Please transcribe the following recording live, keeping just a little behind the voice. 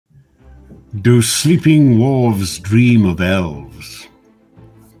Do sleeping dwarves dream of elves?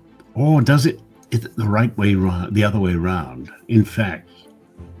 Or is it the right way round, the other way round? In fact,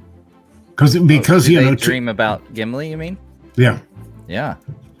 because do they dream about Gimli, you mean? Yeah. Yeah.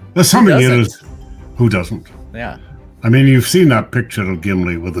 There's something here. Who doesn't? Yeah. I mean, you've seen that picture of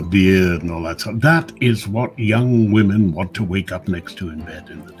Gimli with a beard and all that stuff. That is what young women want to wake up next to in bed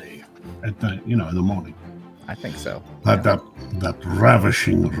in the day, in the morning. I think so. That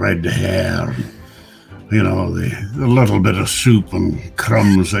ravishing red hair, the little bit of soup and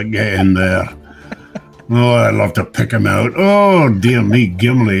crumbs that get in there. Oh, I love to pick him out. Oh, dear me,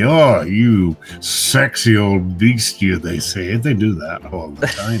 Gimli. Oh, you sexy old beast, they say. They do that all the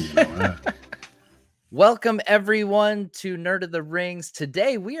time. Welcome, everyone, to Nerd of the Rings.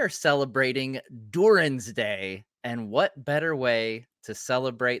 Today, we are celebrating Durin's Day. And what better way to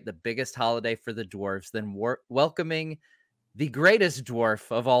celebrate the biggest holiday for the dwarves than welcoming the greatest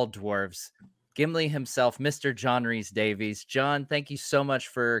dwarf of all dwarves, Gimli himself, Mr. John Rhys-Davies. John, thank you so much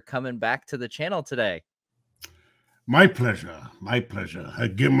for coming back to the channel today. My pleasure. My pleasure.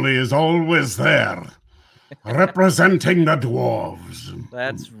 Gimli is always there, representing the dwarves.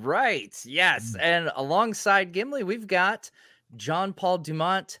 That's right. Yes. And alongside Gimli, we've got Jon-Paul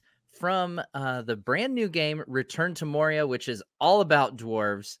Dumont from the brand new game Return to Moria, which is all about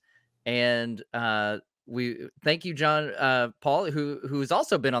dwarves. And we thank you, John Paul, who's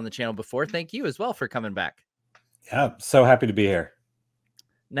also been on the channel before. Thank you as well for coming back. Yeah, so happy to be here.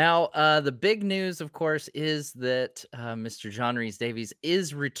 Now, the big news, of course, is that Mr. John Rhys-Davies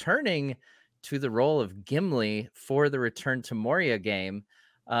is returning to the role of Gimli for the Return to Moria game.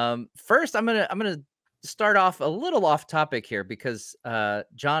 First, I'm gonna start off a little off topic here because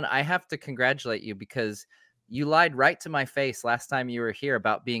John, I have to congratulate you because you lied right to my face last time you were here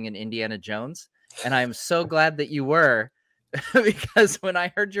about being an Indiana Jones, and I'm so glad that you were because when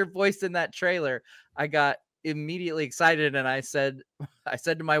I heard your voice in that trailer, I got immediately excited and I said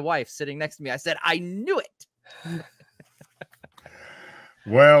to my wife sitting next to me, I said, I knew it.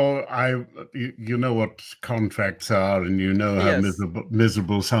 Well, you know what contracts are, and you know how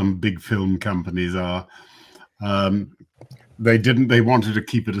miserable some big film companies are. They wanted to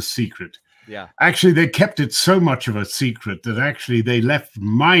keep it a secret. Yeah. Actually, they kept it so much of a secret that actually they left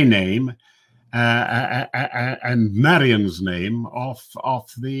my name and Marion's name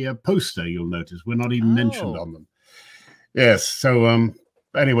off the poster. You'll notice we're not even mentioned on them. Yes. So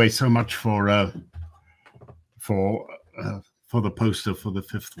anyway, so much for the poster for the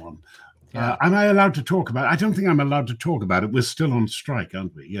fifth one. Yeah. Am I allowed to talk about it? I don't think I'm allowed to talk about it. We're still on strike,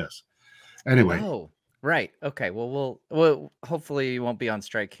 aren't we? Yes. Anyway. Oh, right. Okay. Well, we'll hopefully you won't be on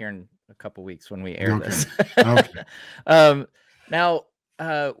strike here in a couple weeks when we air this. Okay. Now,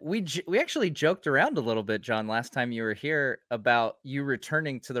 we actually joked around a little bit, John, last time you were here about you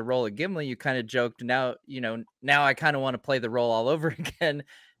returning to the role of Gimli. You kind of joked, now I kind of want to play the role all over again.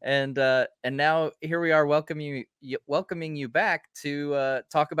 And now here we are welcoming you back to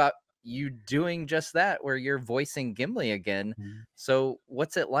talk about you doing just that, where you're voicing Gimli again. So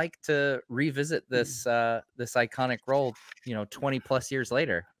what's it like to revisit this this iconic role, 20 plus years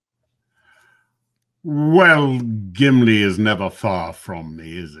later? Well, Gimli is never far from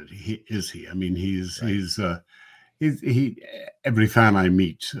me, is it? Is he? I mean, he's every fan I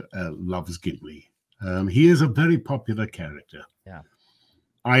meet loves Gimli. He is a very popular character. Yeah.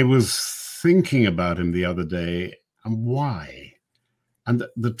 I was thinking about him the other day and why. And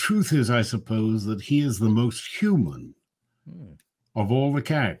the truth is, I suppose, that he is the most human of all the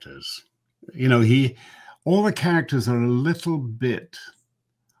characters. All the characters are a little bit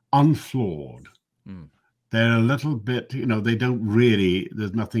unflawed. They're a little bit, they don't really,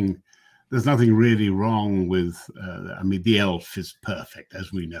 there's nothing really wrong with, the elf is perfect,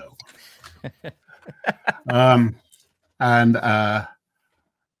 as we know. And there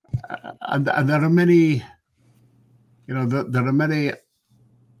are many, there are many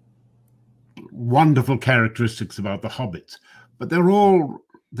wonderful characteristics about the hobbits, but they're all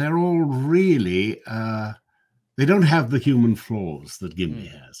really, they don't have the human flaws that Gimli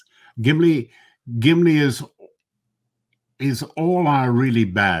has. Gimli is all our really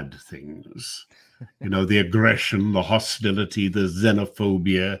bad things, the aggression, the hostility, the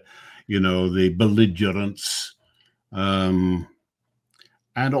xenophobia, the belligerence, and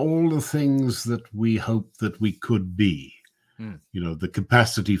all the things that we hope that we could be, the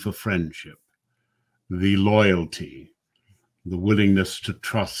capacity for friendship, the loyalty, the willingness to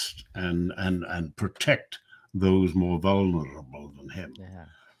trust and protect those more vulnerable than him. Yeah.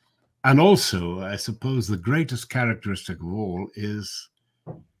 And also, I suppose the greatest characteristic of all is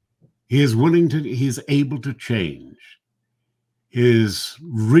he is able to change. his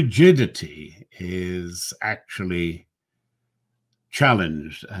rigidity is actually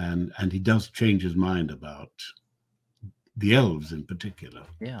challenged, and he does change his mind about the elves in particular.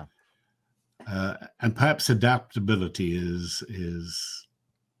 Yeah. And perhaps adaptability is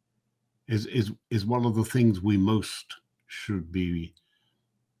one of the things we most should be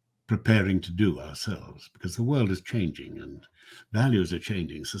preparing to do ourselves, because the world is changing and values are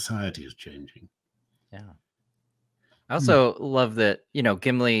changing, society is changing. Yeah. I also love that, you know,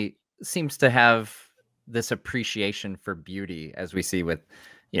 Gimli seems to have this appreciation for beauty, as we see with,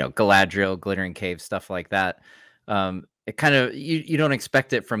 you know, Galadriel, Glittering Cave, stuff like that. It kind of, you don't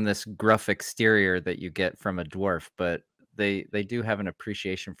expect it from this gruff exterior that you get from a dwarf, but they do have an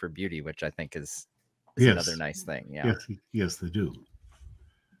appreciation for beauty, which I think is Yes. another nice thing. Yeah. Yes, they do.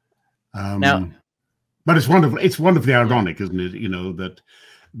 Now, but it's wonderful. It's wonderfully ironic, isn't it? You know, that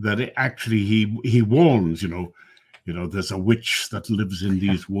it actually he warns. You know, there's a witch that lives in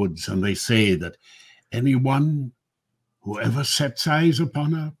these woods, and they say that anyone who ever sets eyes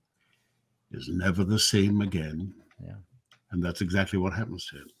upon her is never the same again. Yeah. And that's exactly what happens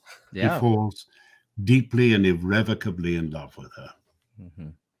to him. Yeah. He falls deeply and irrevocably in love with her. Mm-hmm.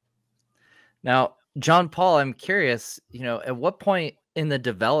 Now, Jon-Paul, I'm curious, you know, at what point in the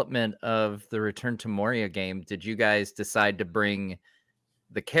development of the Return to Moria game did you guys decide to bring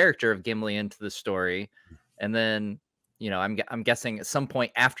the character of Gimli into the story? And then, you know, I'm guessing at some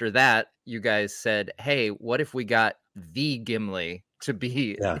point after that, you guys said, hey, what if we got the Gimli to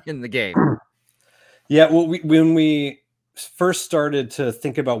be in the game? Yeah, well, when we first started to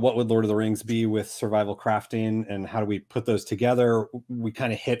think about what would Lord of the Rings be with survival crafting and how do we put those together, we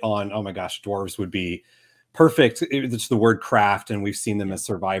kind of hit on, oh my gosh, dwarves would be perfect. It's the word craft, and we've seen them as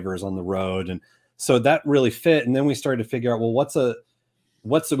survivors on the road. And so that really fit. And then we started to figure out, well,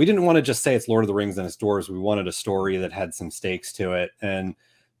 we didn't want to just say it's Lord of the Rings and it's dwarves. We wanted a story that had some stakes to it. And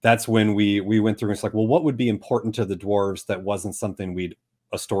that's when we went through and it's like, well, what would be important to the dwarves that wasn't something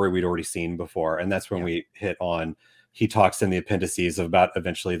a story we'd already seen before? And that's when we hit on, he talks in the appendices about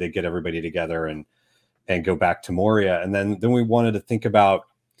eventually they get everybody together and go back to Moria. And then we wanted to think about,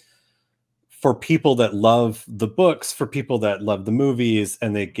 for people that love the books, for people that love the movies,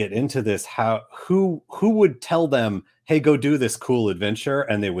 and they get into this, who would tell them, hey, go do this cool adventure,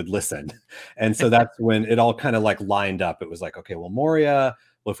 and they would listen. And so that's when it all kind of like lined up. It was like, okay, well, Moria,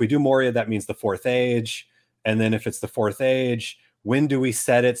 well, if we do Moria, that means the Fourth Age. And then if it's the Fourth Age, when do we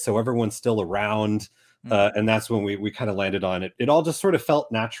set it so everyone's still around? And that's when we kind of landed on it. It all just sort of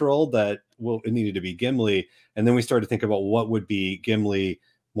felt natural that, well, it needed to be Gimli. And then we started to think about what would be Gimli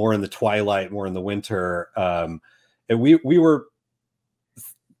more in the twilight, more in the winter. And we were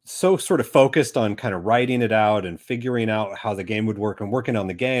so sort of focused on kind of writing it out and figuring out how the game would work and working on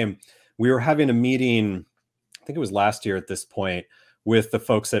the game. We were having a meeting, I think it was last year at this point, with the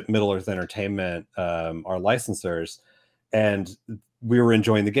folks at Middle Earth Entertainment, our licensors. And we were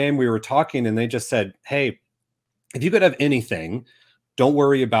enjoying the game. We were talking, and they just said, hey, if you could have anything, don't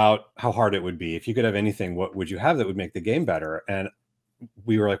worry about how hard it would be. If you could have anything, what would you have that would make the game better? And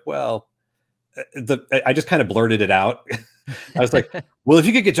we were like, well, I just kind of blurted it out. I was like, well, if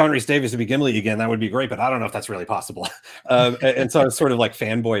you could get John Rhys-Davies to be Gimli again, that would be great, but I don't know if that's really possible. And so I was sort of like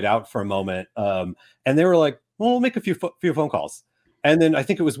fanboyed out for a moment. And they were like, well, we'll make a few phone calls. And then I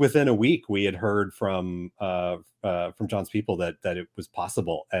think it was within a week we had heard from John's people that it was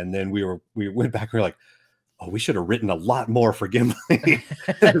possible. And then we went back and we were like, oh, we should have written a lot more for Gimli.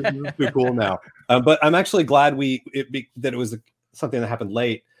 It's too cool now. But I'm actually glad that it was something that happened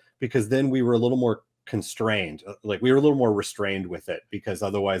late, because then we were a little more constrained. Like we were a little more restrained with it, because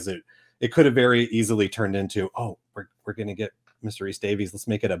otherwise it could have very easily turned into, oh, we're going to get Mr. Rhys-Davies. Let's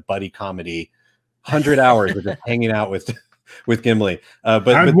make it a buddy comedy, 100 hours of just hanging out with Gimli.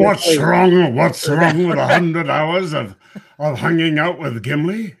 But what's wrong with 100 hours of hanging out with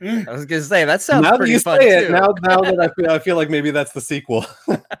Gimli? I was gonna say that sounds pretty fun too. too. Now that I feel like maybe that's the sequel.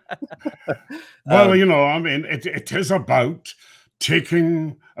 Well, you know, I mean, it is about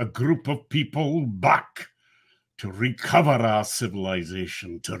taking a group of people back to recover our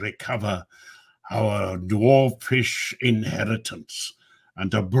civilization, to recover our dwarfish inheritance,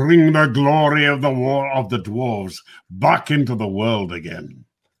 and to bring the glory of the war of the dwarves back into the world again.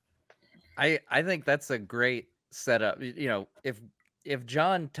 I think that's a great setup. You know, if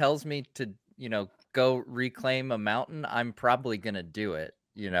John tells me to, you know, go reclaim a mountain, I'm probably gonna do it.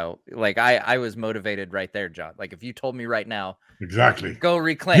 You know, like I was motivated right there, John. Like if you told me right now, exactly, go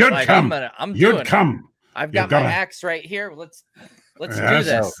reclaim, you'd like come. I'm you'd doing come. It. I've got my axe right here. Let's yes. do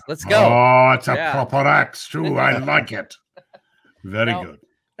this. Let's go. Oh, it's a proper axe too. I like it. Very good.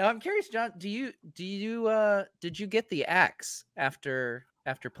 Now I'm curious, John. Did you get the axe after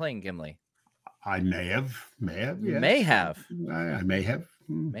playing Gimli? I may have. You Yes. may have. I may have.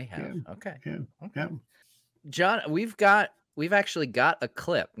 May have. Yeah. Okay. Yeah. Okay. Yeah. John, we've actually got a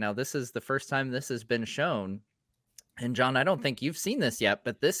clip. Now, this is the first time this has been shown. And John, I don't think you've seen this yet,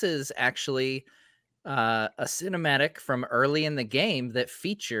 but this is actually a cinematic from early in the game that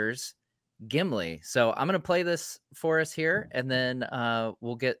features Gimli. So I'm going to play this for us here, and then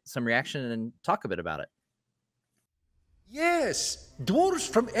we'll get some reaction and talk a bit about it. Yes, dwarves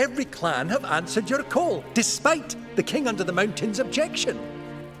from every clan have answered your call, despite the King Under the Mountain's objection.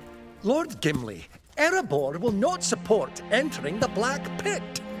 Lord Gimli, Erebor will not support entering the Black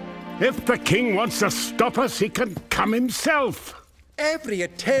Pit. If the king wants to stop us, he can come himself. Every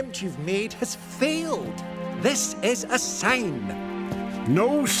attempt you've made has failed. This is a sign.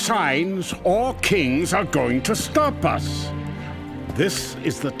 No signs or kings are going to stop us. This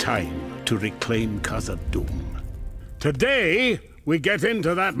is the time to reclaim Khazad-dûm. Today, we get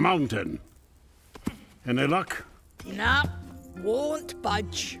into that mountain. Any luck? Nah, won't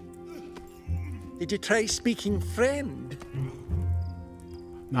budge. Did you try speaking friend?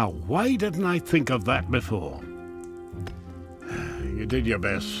 Now, why didn't I think of that before? You did your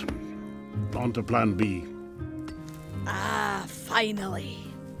best. On to plan B. Ah, finally.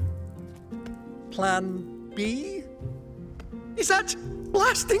 Plan B? Is that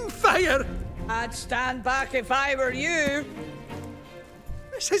blasting fire? I'd stand back if I were you.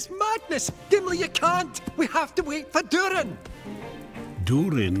 This is madness! Gimli, you can't! We have to wait for Durin!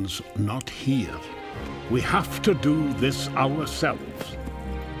 Durin's not here. We have to do this ourselves.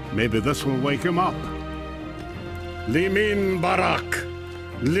 Maybe this will wake him up. Limin Barak,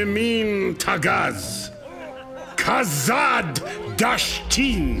 Limin Tagaz, Khazad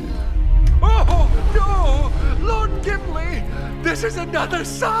Dashtin. Oh, no! Lord Gimli! This is another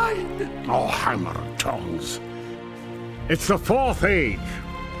sign! Oh, hammer and tongs. It's the Fourth Age.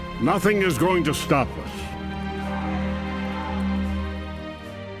 Nothing is going to stop us.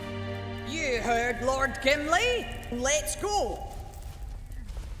 You heard Lord Gimli. Let's go.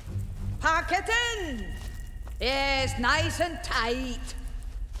 Pack it in. Yes, nice and tight.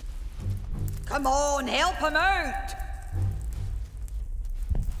 Come on, help him out.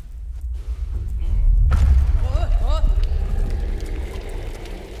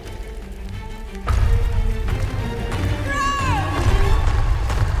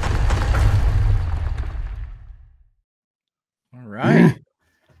 All right.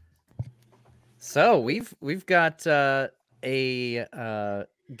 So we've got a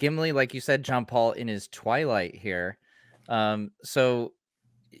Gimli, like you said, Jon-Paul, in his twilight here. So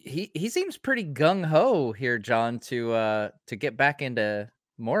he seems pretty gung ho here, John, to get back into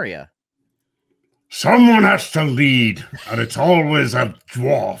Moria. Someone has to lead, and it's always a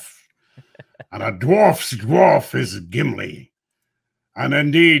dwarf. And a dwarf's dwarf is Gimli. And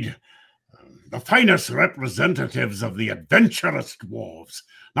indeed, the finest representatives of the adventurous dwarves,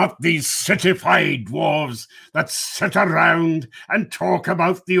 not these citified dwarves that sit around and talk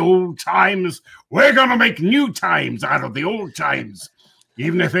about the old times. We're going to make new times out of the old times,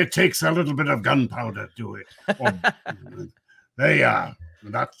 even if it takes a little bit of gunpowder to do it. There you are.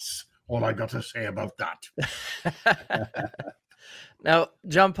 That's all I got to say about that. Now,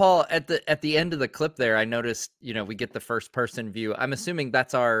 Jon-Paul, at the end of the clip there, I noticed, we get the first person view. I'm assuming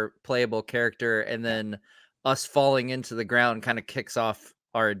that's our playable character, and then us falling into the ground kind of kicks off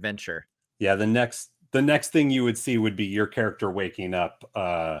our adventure. Yeah, the next thing you would see would be your character waking up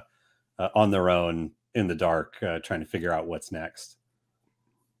on their own in the dark, trying to figure out what's next.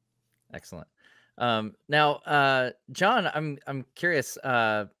 Excellent. Now, John, I'm curious.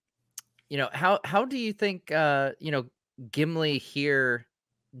 How do you think Gimli here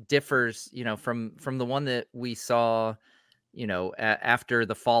differs, from the one that we saw, after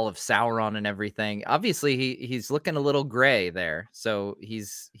the fall of Sauron and everything? Obviously, he's looking a little gray there, so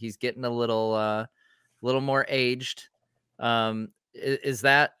he's getting a little more aged. Is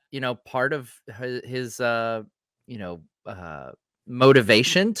that part of his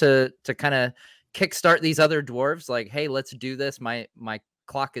motivation to kind of kickstart these other dwarves? Like, hey, let's do this. My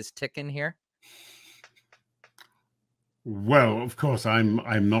clock is ticking here. Well, of course,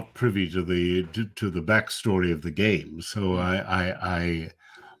 I'm not privy to the backstory of the game, so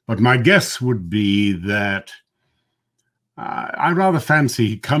but my guess would be that I rather fancy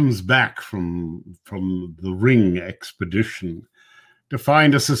he comes back from the Ring expedition to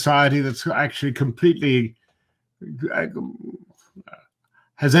find a society that's actually completely.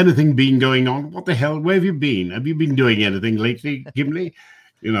 Has anything been going on? What the hell? Where have you been? Have you been doing anything lately, Gimli?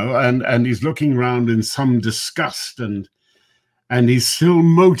 And he's looking around in some disgust, and and he's still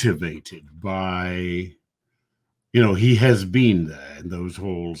motivated by, he has been there in those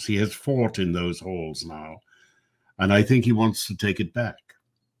halls. He has fought in those halls now. And I think he wants to take it back.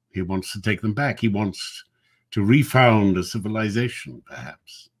 He wants to take them back. He wants to refound a civilization,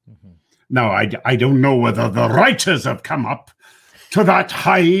 perhaps. Mm-hmm. Now, I don't know whether the writers have come up to that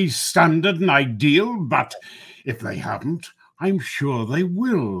high standard and ideal, but if they haven't, I'm sure they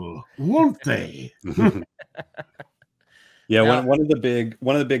will, won't they? Yeah, Now, one of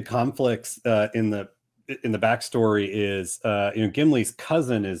the big conflicts in the backstory is Gimli's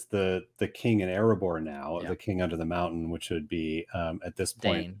cousin is the king in Erebor now, the king under the mountain, which would be at this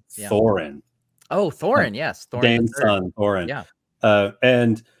point Dane, yeah. Thorin. Oh, Thorin, yes, Thorin Dane's the third. son, Thorin. Yeah,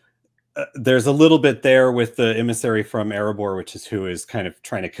 and there's a little bit there with the emissary from Erebor, which is who is kind of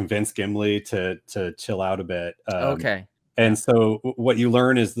trying to convince Gimli to chill out a bit. Okay. And so what you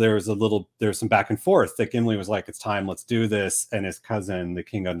learn is there's some back and forth that Gimli was like, it's time, let's do this. And his cousin, the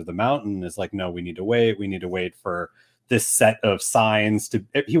king under the mountain, is like, no, we need to wait. We need to wait for this set of signs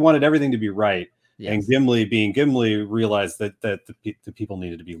he wanted everything to be right. Yes. And Gimli, being Gimli, realized that the people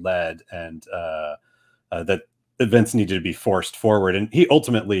needed to be led, and that events needed to be forced forward. And he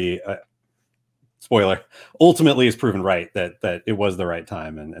ultimately, spoiler, ultimately is proven right that it was the right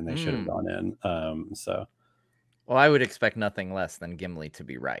time and they should have gone in. So. Well, I would expect nothing less than Gimli to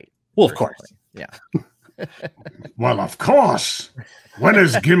be right. Well, of course. Yeah. Well, of course. When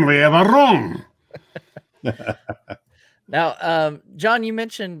is Gimli ever wrong? Now, John, you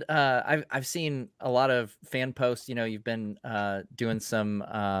mentioned I've seen a lot of fan posts. You've been doing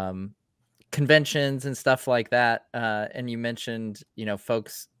some conventions and stuff like that, and you mentioned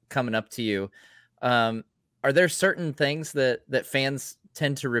folks coming up to you. Are there certain things that fans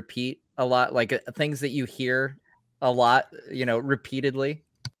tend to repeat a lot, like things that you hear a lot, repeatedly?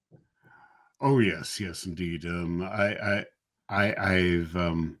 Oh yes, indeed. I've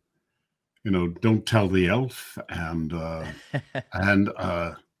don't tell the elf, and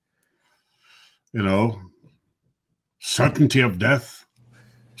certainty of death,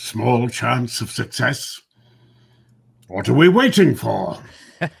 small chance of success. What are we waiting for?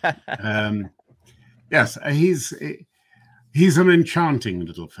 Yes, he's an enchanting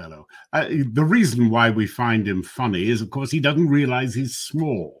little fellow. The reason why we find him funny is, of course, he doesn't realize he's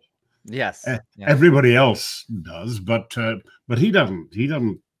small. Yes, everybody else does, but he doesn't. He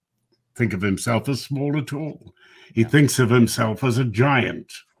doesn't think of himself as small at all. He thinks of himself as a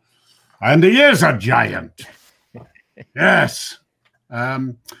giant, and he is a giant. Yes,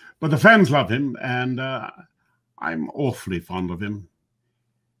 but the fans love him, and I'm awfully fond of him.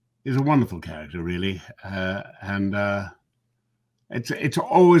 He's a wonderful character, really, and it's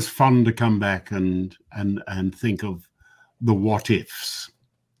always fun to come back and think of the what ifs.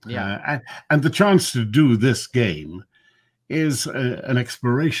 Yeah, and the chance to do this game is an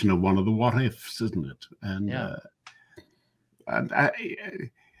exploration of one of the what ifs, isn't it? And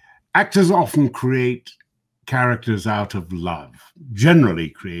actors often create characters out of love. Generally,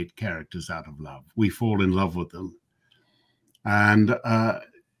 create characters out of love. We fall in love with them, and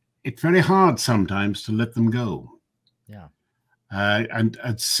it's very hard sometimes to let them go. Yeah. And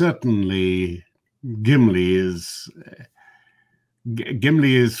certainly Gimli is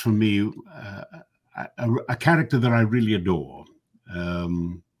for me a character that I really adore,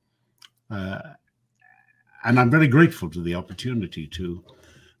 and I'm very grateful to the opportunity to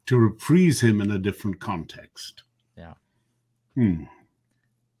reprise him in a different context. Yeah.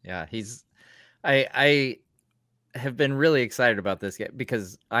 Yeah, I have been really excited about this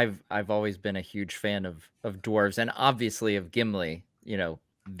because I've always been a huge fan of dwarves, and obviously of Gimli,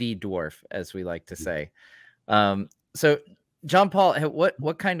 the dwarf, as we like to say. So Jon-Paul,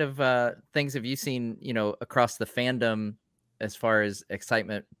 what kind of things have you seen, across the fandom as far as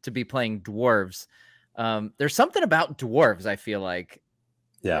excitement to be playing dwarves? There's something about dwarves, I feel like,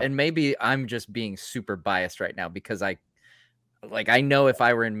 and maybe I'm just being super biased right now because I know if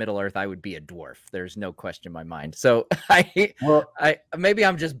I were in Middle Earth, I would be a dwarf. There's no question in my mind. So maybe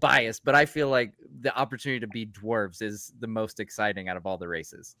I'm just biased, but I feel like the opportunity to be dwarves is the most exciting out of all the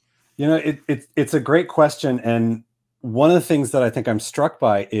races. It's a great question. And one of the things that I think I'm struck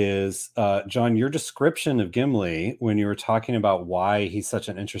by is, John, your description of Gimli, when you were talking about why he's such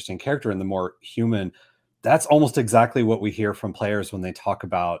an interesting character and the more human, that's almost exactly what we hear from players when they talk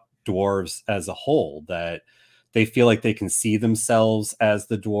about dwarves as a whole, that they feel like they can see themselves as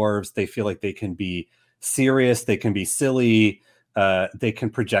the dwarves. They feel like they can be serious. They can be silly. they can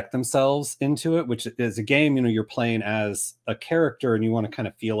project themselves into it, which is a game, you know, you're playing as a character and you want to kind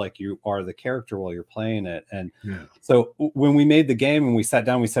of feel like you are the character while you're playing it. And so when we made the game and we sat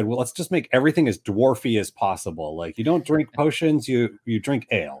down, we said, well, let's just make everything as dwarfy as possible. Like, you don't drink potions, you drink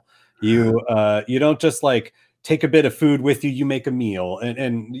ale. You don't just like take a bit of food with you, you make a meal.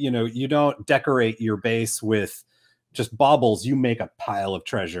 And you know, you don't decorate your base with just baubles, you make a pile of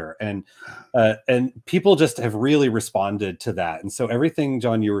treasure. And people just have really responded to that. And so everything,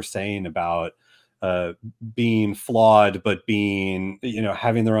 John, you were saying about being flawed, but being, you know,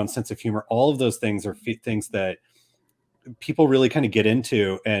 having their own sense of humor, all of those things are things that people really kind of get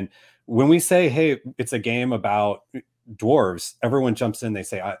into. And when we say, hey, it's a game about dwarves, everyone jumps in, they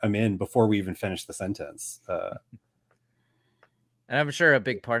say, I'm in, before we even finish the sentence. And I'm sure a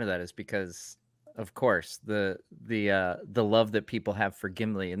big part of that is because, of course, the love that people have for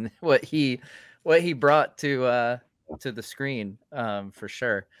Gimli and what he brought to the screen, for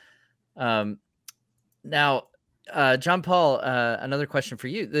sure. Now, Jon-Paul, another question for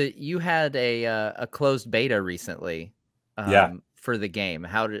you. You had a closed beta recently, for the game.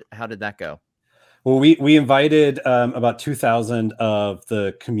 How did that go? Well, we invited about 2,000 of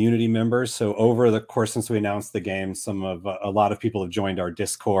the community members. So over the course since we announced the game, a lot of people have joined our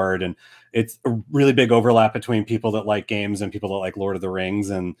Discord, and it's a really big overlap between people that like games and people that like Lord of the Rings.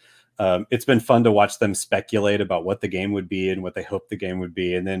 And it's been fun to watch them speculate about what the game would be and what they hope the game would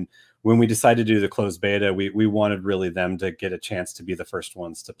be. And then when we decided to do the closed beta, we wanted really them to get a chance to be the first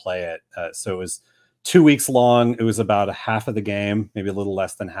ones to play it. So it was 2 weeks long. It was about a half of the game, maybe a little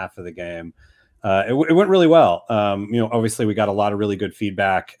less than half of the game. It went really well. You know, obviously we got a lot of really good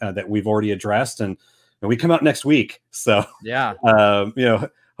feedback that we've already addressed, and we come out next week. So yeah, you know,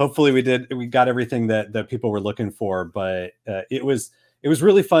 hopefully we got everything that people were looking for. But it was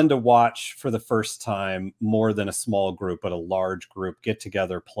really fun to watch for the first time, more than a small group, but a large group get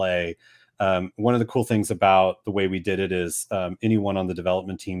together, play. One of the cool things about the way we did it is anyone on the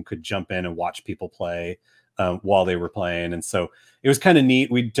development team could jump in and watch people play while they were playing. And so it was kind of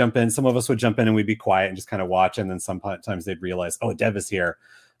neat. We'd jump in, some of us would jump in and we'd be quiet and just kind of watch. And then sometimes they'd realize, oh, Dev is here.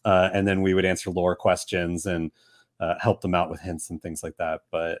 And then we would answer lore questions and help them out with hints and things like that.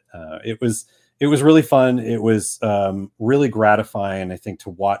 But it was really fun. It was really gratifying, I think,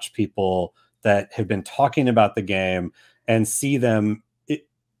 to watch people that have been talking about the game and see them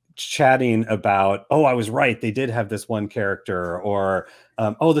chatting about, oh, I was right, they did have this one character, or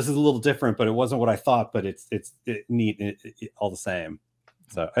oh, this is a little different, but it wasn't what I thought, but it's neat all the same.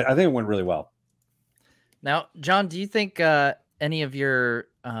 So I think it went really well. Now, John, do you think any of your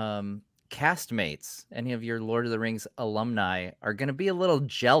castmates, any of your Lord of the Rings alumni are going to be a little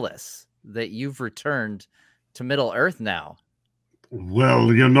jealous that you've returned to Middle Earth now?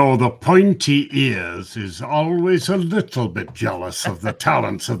 Well, you know, the pointy ears is always a little bit jealous of the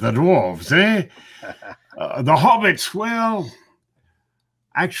talents of the dwarves, eh? The hobbits, well,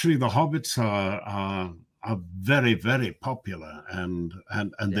 actually, the hobbits are very, very popular, and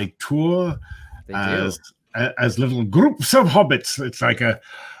they tour as little groups of hobbits. It's like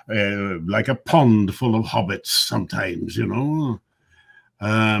a pond full of hobbits sometimes, you know.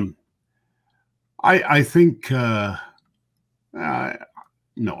 I think.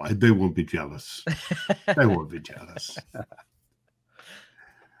 No, they won't be jealous. They won't be jealous.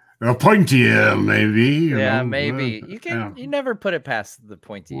 A pointy ear, maybe. You know, maybe. You never put it past the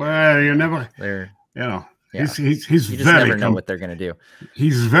pointy ear. Well, you never. You know, he's you just never know what they're going to do.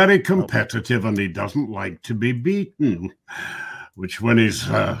 He's very competitive, and he doesn't like to be beaten. Which when he's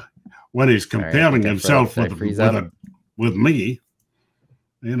comparing himself with me,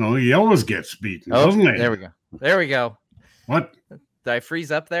 you know, he always gets beaten, doesn't he? There we go. There we go. What? Did I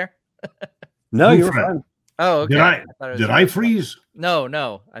freeze up there? No, you were fine. Oh, okay. Did I freeze?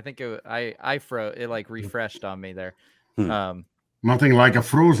 No. I think I froze. It like refreshed on me there. Nothing like a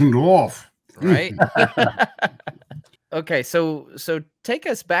frozen dwarf, right? Okay, so take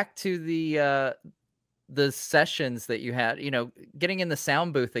us back to the sessions that you had. You know, getting in the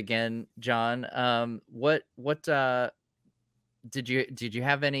sound booth again, John. What did you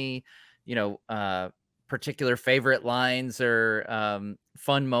have any, you know, particular favorite lines or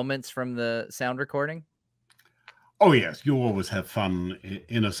fun moments from the sound recording? Oh yes, you always have fun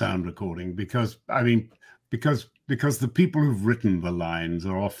in a sound recording because the people who've written the lines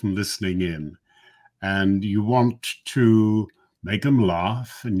are often listening in, and you want to make them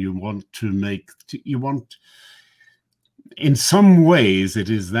laugh, and you want in some ways it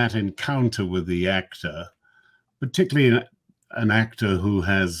is that encounter with the actor, particularly an actor who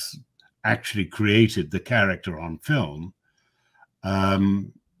has actually created the character on film,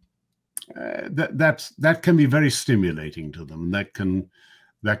 that can be very stimulating to them. That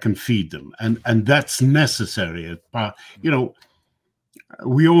can feed them, and that's necessary. You know,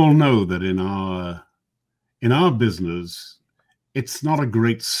 we all know that in our business, it's not a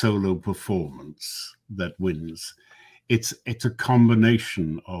great solo performance that wins. It's a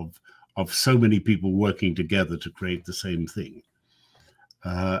combination of so many people working together to create the same thing.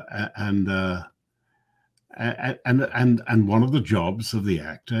 And one of the jobs of the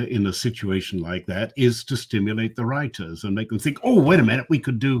actor in a situation like that is to stimulate the writers and make them think, oh, wait a minute, we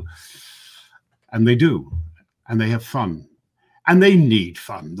could do. And they do. And they have fun. And they need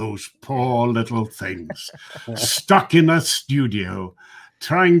fun, those poor little things stuck in a studio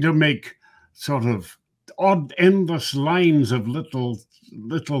trying to make sort of odd, endless lines of little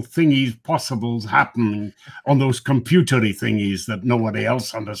thingies, possibles happening on those computery thingies that nobody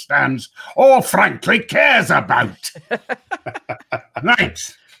else understands or frankly cares about. Right.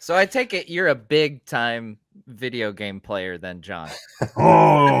 So I take it you're a big time video game player then, John.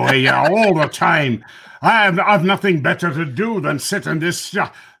 Oh, yeah, all the time. I've nothing better to do than sit in this,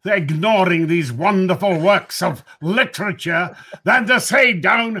 ignoring these wonderful works of literature than to sit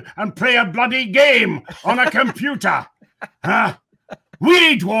down and play a bloody game on a computer.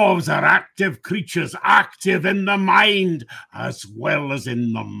 We dwarves are active creatures, active in the mind as well as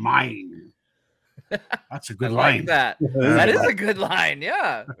in the mind. That's a good line. That is a good line.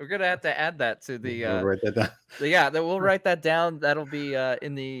 Yeah, we're gonna have to add that to the. We'll write that down. Yeah, we'll write that down. That'll be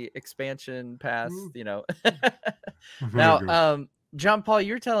in the expansion pass. You know. Now, Jon-Paul,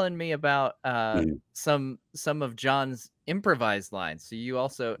 you're telling me about some of John's improvised lines. So you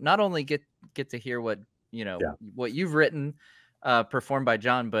also not only get to hear what what you've written, performed by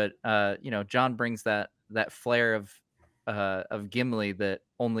John, but John brings that flair of Gimli that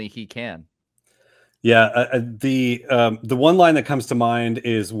only he can. Yeah, the one line that comes to mind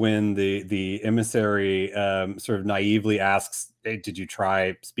is when the emissary sort of naively asks, hey, "Did you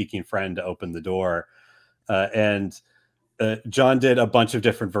try speaking friend to open the door?" And John did a bunch of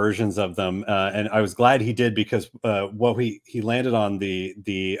different versions of them, and I was glad he did because what he landed on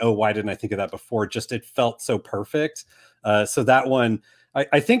the oh, why didn't I think of that before? Just it felt so perfect. So that one.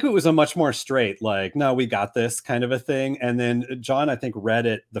 I think it was a much more straight, like, no, we got this kind of a thing. And then John, I think, read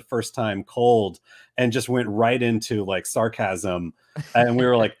it the first time cold and just went right into like sarcasm. And we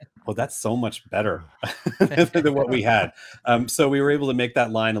were like, well, that's so much better than what we had. So we were able to make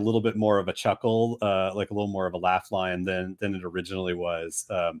that line a little bit more of a chuckle, like a little more of a laugh line than it originally was,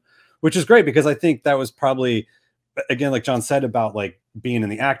 which is great because I think that was probably, again, like John said about like being with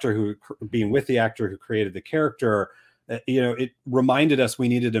the actor who created the character. It reminded us we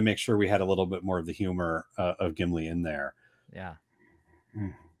needed to make sure we had a little bit more of the humor of Gimli in there. Yeah.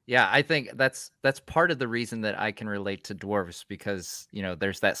 Yeah, I think that's part of the reason that I can relate to dwarves because,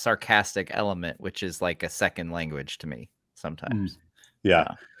 there's that sarcastic element, which is like a second language to me sometimes. Yeah.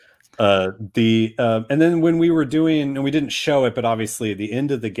 And then when we were doing, and we didn't show it, but obviously the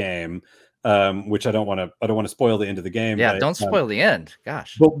end of the game, which I don't want to spoil the end of the game. Yeah, don't spoil the end.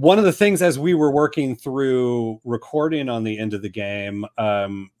 Gosh. But one of the things as we were working through recording on the end of the game,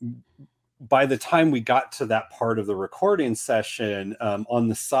 by the time we got to that part of the recording session, on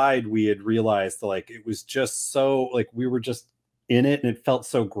the side, we had realized like it was just so like we were just in it, and it felt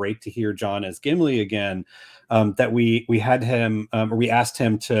so great to hear John as Gimli again, that we had him, or we asked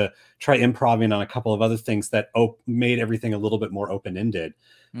him to try improvising on a couple of other things that made everything a little bit more open-ended.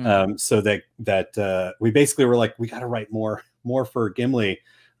 So that we basically were like, we got to write more for Gimli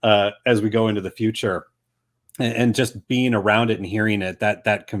as we go into the future, and just being around it and hearing it,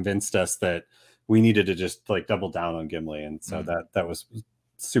 that convinced us that we needed to just like double down on Gimli, and so that was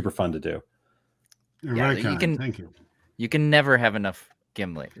super fun to do. Yeah, Thank you. You can never have enough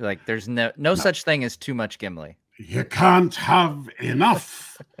Gimli. Like there's no such thing as too much Gimli. You can't have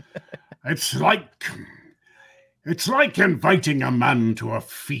enough. It's like inviting a man to a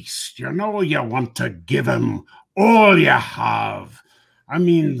feast. You want to give him all you have. I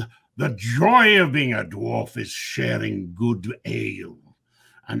mean, the joy of being a dwarf is sharing good ale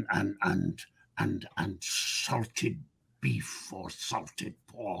and salted beef or salted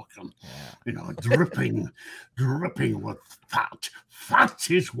pork, and dripping with fat. Fat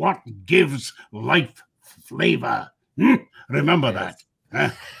is what gives life flavor. Remember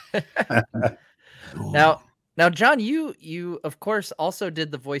that. Now, John, you of course also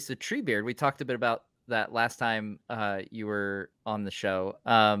did the voice of Treebeard. We talked a bit about that last time you were on the show.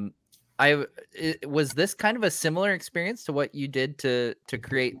 Was this kind of a similar experience to what you did to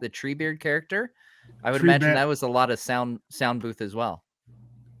create the Treebeard character? I would imagine that was a lot of sound booth as well.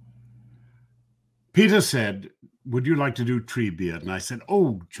 Peter said, would you like to do Treebeard? And I said,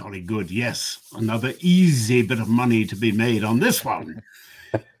 oh, jolly good. Yes. Another easy bit of money to be made on this one.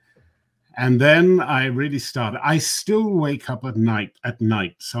 And then I really started. I still wake up at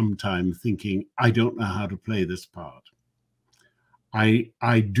night sometime thinking, I don't know how to play this part. I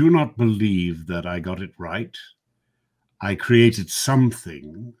do not believe that I got it right. I created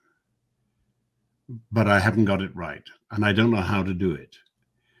something, but I haven't got it right. And I don't know how to do it.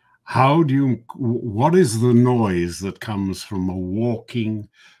 What is the noise that comes from a walking,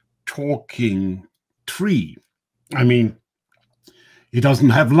 talking tree? I mean, it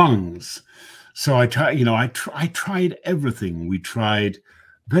doesn't have lungs. So I tried everything. We tried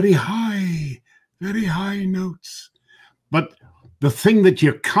very high notes. But the thing that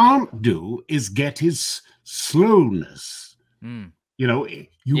you can't do is get his slowness. You know,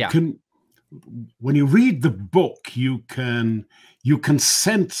 you can, when you read the book, you can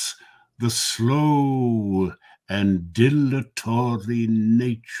sense the slow and dilatory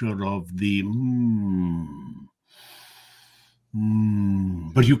nature of the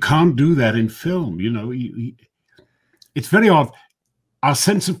but you can't do that in film. You know, it's very odd. Our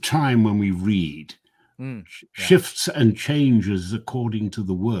sense of time when we read shifts and changes according to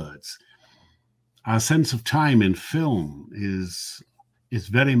the words. Our sense of time in film is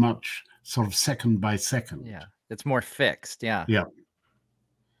very much sort of second by second. Yeah, it's more fixed. Yeah. Yeah.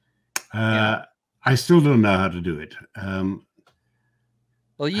 I still don't know how to do it.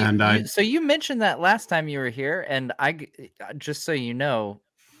 Well, so you mentioned that last time you were here, and I just so you know,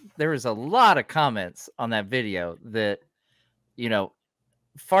 there was a lot of comments on that video that, you know,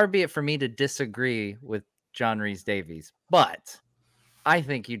 far be it for me to disagree with John Rhys-Davies, but I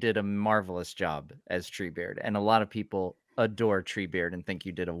think you did a marvelous job as Treebeard, and a lot of people adore Treebeard and think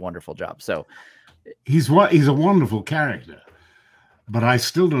you did a wonderful job. So he's a wonderful character, but I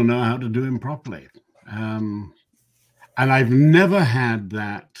still don't know how to do him properly. And I've never had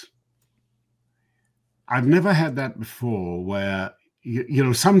that. I've never had that before where, you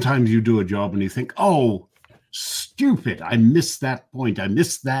know, sometimes you do a job and you think, oh, stupid, I missed that point. I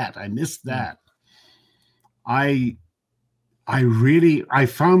missed that. I missed that. I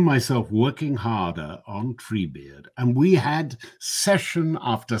found myself working harder on Treebeard, and we had session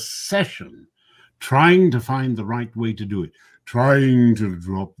after session trying to find the right way to do it, trying to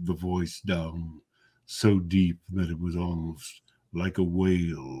drop the voice down so deep that it was almost like a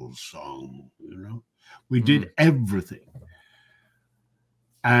whale song, you know. We did everything.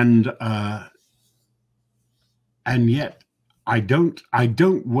 And yet I don't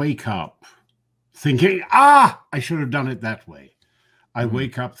wake up thinking, I should have done it that way. I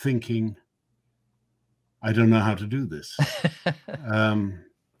wake up thinking, I don't know how to do this.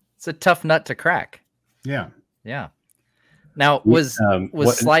 It's a tough nut to crack. Yeah. Yeah. Now, was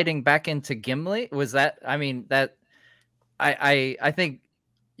sliding back into Gimli, was that, I mean, that I think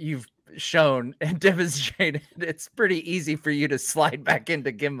you've shown and demonstrated it's pretty easy for you to slide back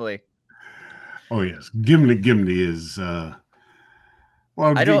into Gimli. Oh yes, Gimli is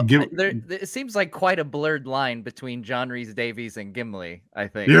well, it seems like quite a blurred line between John Rhys-Davies and Gimli, I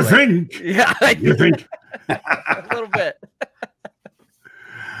think. You think? Yeah. You think? A little bit.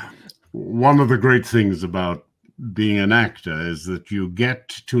 One of the great things about being an actor is that you get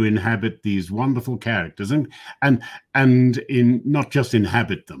to inhabit these wonderful characters and in not just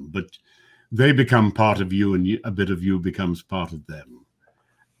inhabit them, but they become part of you, and a bit of you becomes part of them.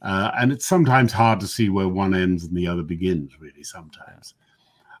 And it's sometimes hard to see where one ends and the other begins, really, sometimes.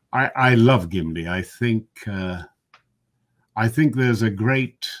 I love Gimli. I think there's a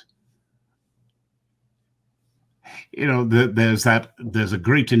great, you know, there's a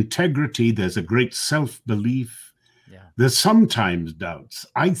great integrity, there's a great self-belief. Yeah. There's sometimes doubts.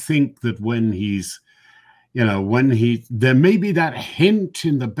 I think that when he's, you know, there may be that hint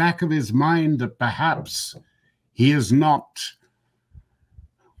in the back of his mind that perhaps he is not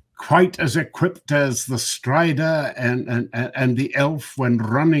quite as equipped as the strider and the elf when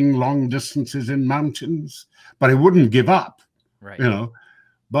running long distances in mountains, but he wouldn't give up, right? You know,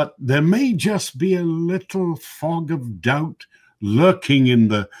 but there may just be a little fog of doubt lurking in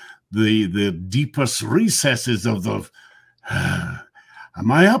the deepest recesses of the.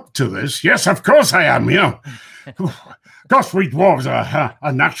 Am I up to this? Yes, of course I am. You know, gosh, we dwarves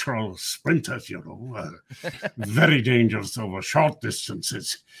are natural sprinters. You know, very dangerous over short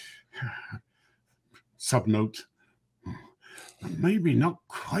distances. Subnote: maybe not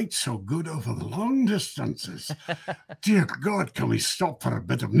quite so good over the long distances. Dear God, can we stop for a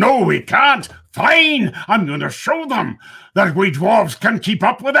bit of... No, we can't. Fine. I'm going to show them that we dwarves can keep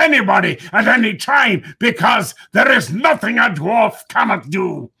up with anybody at any time, because there is nothing a dwarf cannot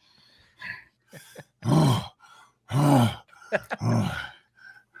do. Oh, Oh, oh.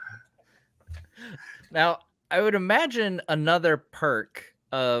 Now, I would imagine another perk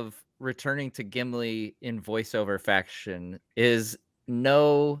of returning to Gimli in voiceover faction is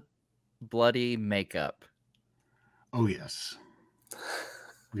no bloody makeup. Oh, yes.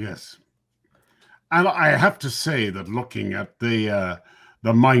 Yes. And I have to say that looking at the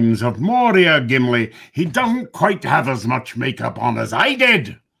mines of Moria, Gimli, he doesn't quite have as much makeup on as I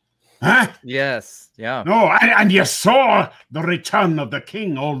did. Huh? Yes, yeah. No, and you saw the return of the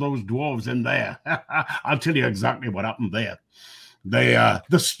king, all those dwarves in there. I'll tell you exactly what happened there. The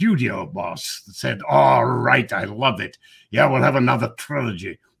studio boss said, all right, I love it. Yeah, we'll have another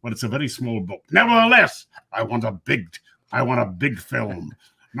trilogy. But it's a very small book. Nevertheless, I want a big film.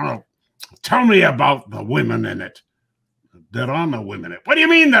 Now, tell me about the women in it. There are no women in it. What do you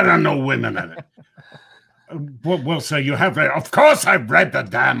mean there are no women in it? Well, sir, you have. Of course, I've read the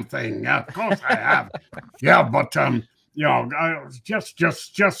damn thing. Yeah, of course I have. Yeah, but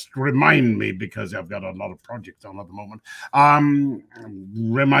just remind me, because I've got a lot of projects on at the moment.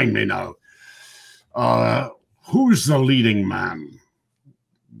 Remind me now. Who's the leading man?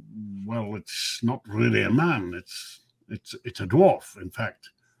 Well, it's not really a man. It's a dwarf, in fact.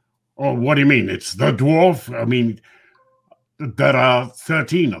 Oh, what do you mean? It's the dwarf? I mean, there are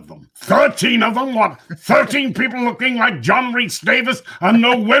 13 of them. 13 of them? What? 13 people looking like John Rhys-Davies and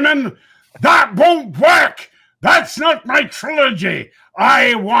no women? That won't work! That's not my trilogy!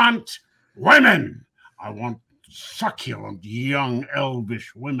 I want women! I want succulent, young,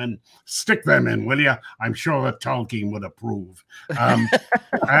 elvish women. Stick them in, will you? I'm sure that Tolkien would approve. And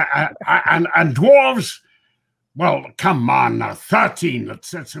dwarves, well, come on now, 13.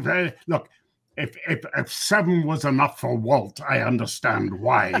 Look, if 7 was enough for Walt, I understand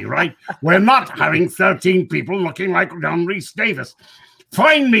why, right? We're not having 13 people looking like John Rhys-Davies.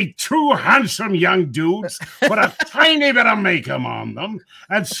 Find me 2 handsome young dudes, put a tiny bit of makeup on them,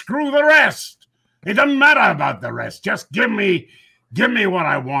 and screw the rest. It doesn't matter about the rest. Just give me what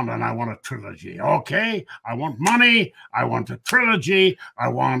I want, and I want a trilogy, okay? I want money. I want a trilogy. I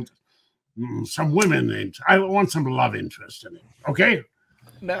want some women in it. I want some love interest in it, okay?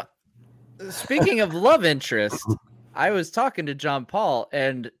 Now, speaking of love interest, I was talking to Jon-Paul,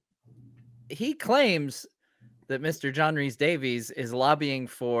 and he claims that Mr. John Rhys-Davies is lobbying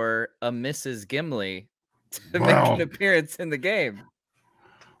for a Mrs. Gimli to make an appearance in the game.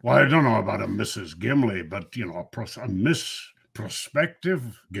 Well, I don't know about a Mrs. Gimli, but, you know, a Miss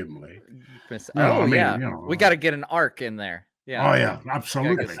Prospective Gimli. We got to get an arc in there. Yeah. Oh, yeah,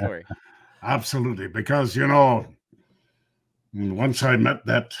 absolutely. Absolutely, because, you know, once I met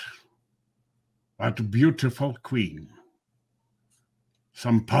that beautiful queen,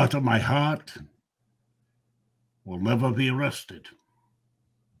 some part of my heart will never be rested.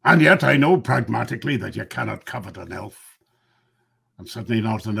 And yet I know pragmatically that you cannot covet an elf, and certainly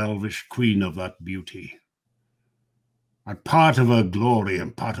not an elvish queen of that beauty. And part of her glory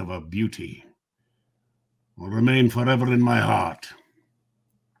and part of her beauty will remain forever in my heart.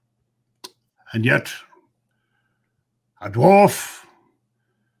 And yet, a dwarf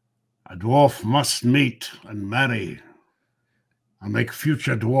must meet and marry and make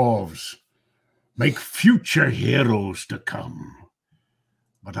future dwarves, make future heroes to come.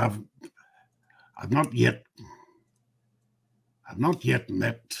 But I've not yet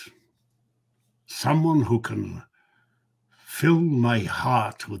met someone who can fill my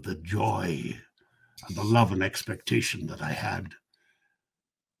heart with the joy and the love and expectation that I had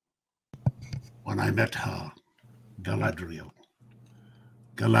when I met her, Galadriel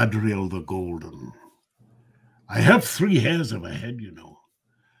the Golden. I have 3 hairs of a head, you know.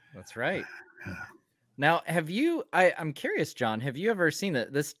 That's right. Yeah. Now, I'm curious, John, have you ever seen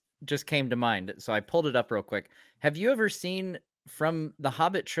it? This just came to mind, so I pulled it up real quick. Have you ever seen, from the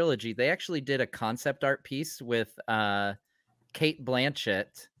Hobbit trilogy, they actually did a concept art piece with Cate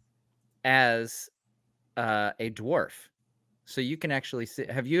Blanchett as a dwarf? So you can actually see.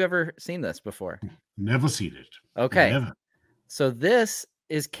 Have you ever seen this before? Never seen it. Okay. Never. So this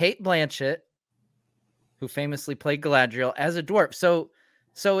is Cate Blanchett, who famously played Galadriel, as a dwarf.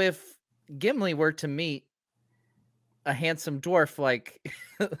 So if Gimli were to meet a handsome dwarf like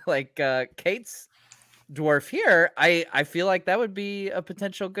Kate's dwarf here, I feel like that would be a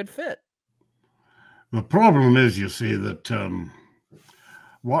potential good fit. The problem is, you see, that the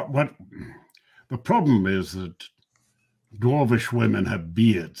problem is that dwarvish women have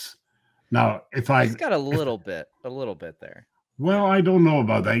beards. Now, He's got a little bit there. Well, I don't know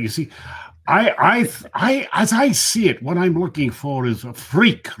about that. You see, as I see it, what I'm looking for is a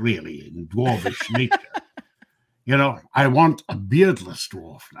freak, really, in dwarvish nature. You know, I want a beardless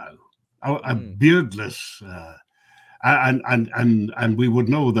dwarf now, a beardless and we would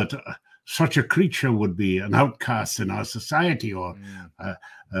know that such a creature would be an outcast in our society, or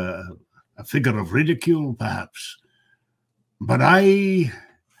a figure of ridicule, perhaps. But I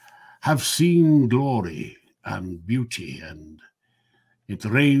have seen glory and beauty, and it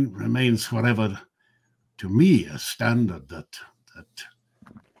remains forever to me a standard that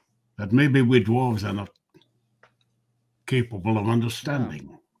maybe we dwarves are not capable of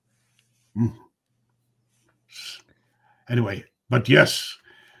understanding. Anyway, but yes,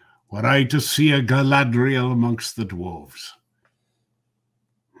 were I to see a Galadriel amongst the dwarves,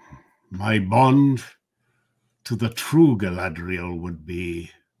 my bond to the true Galadriel would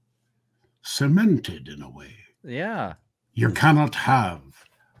be cemented in a way. Yeah. You cannot have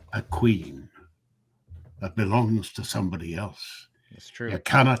a queen that belongs to somebody else. That's true. You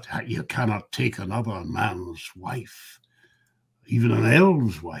cannot take another man's wife, even an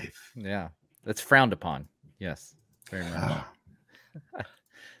elf's wife. Yeah. That's frowned upon. Yes. Very much.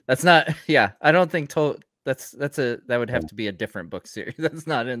 That's not, yeah. I don't think that would have to be a different book series. That's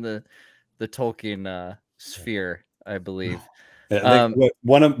not in the Tolkien sphere, I believe.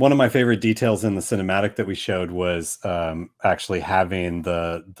 One of my favorite details in the cinematic that we showed was actually having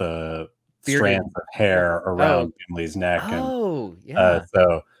the strands of hair around Gimli's neck. Yeah.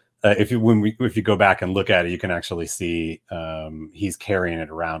 So if you go back and look at it, you can actually see he's carrying it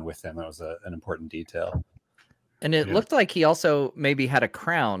around with him. That was an important detail. And it looked like he also maybe had a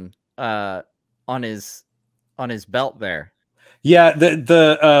crown on his belt there. Yeah,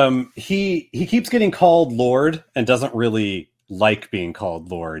 he keeps getting called Lord and doesn't really like being called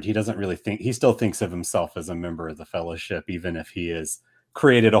Lord. He doesn't really he still thinks of himself as a member of the Fellowship, even if he has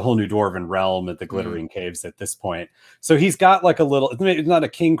created a whole new dwarven realm at the Glittering Caves at this point. So he's got like a little, it's not a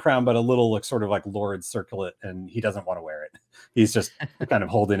king crown, but a little like sort of like Lord circlet, and he doesn't want to wear it. He's just kind of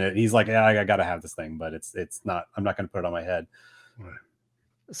holding it. He's like, yeah, I got to have this thing, but it's not, I'm not going to put it on my head.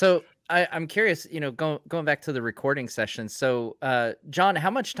 So I'm curious, going back to the recording session. So, John, how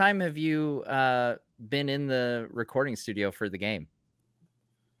much time have you been in the recording studio for the game?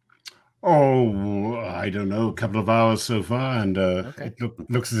 Oh, I don't know, a couple of hours so far, and it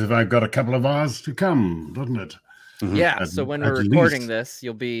looks as if I've got a couple of hours to come, doesn't it? Yeah. So when we're recording this,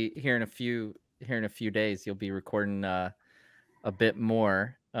 you'll be here in a few days. You'll be recording a bit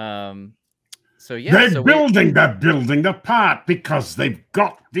more. So yeah, they're building that building apart because they've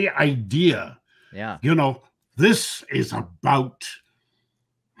got the idea. Yeah. This is about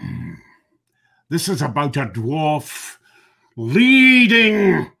a dwarf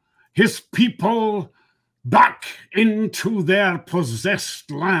leading his people back into their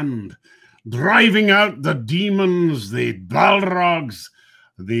possessed land, driving out the demons, the Balrogs,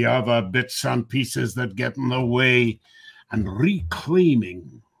 the other bits and pieces that get in the way, and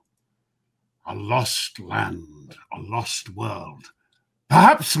reclaiming a lost land, a lost world.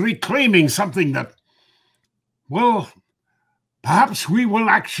 Perhaps reclaiming something that, well, perhaps we will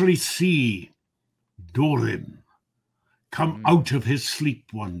actually see Durin come out of his sleep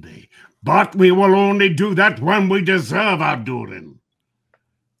one day. But we will only do that when we deserve our Durin.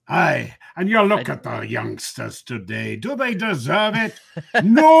 Aye, and you look at the youngsters today. Do they deserve it?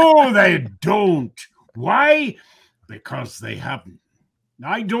 No, they don't. Why? Because they haven't.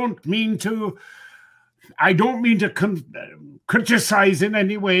 I don't mean to criticize in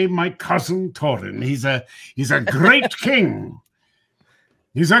any way my cousin Thorin. He's a great king.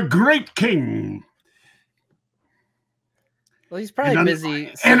 He's a great king. Well, he's probably busy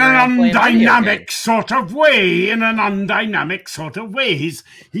in an undynamic sort of way. In an undynamic sort of way, he's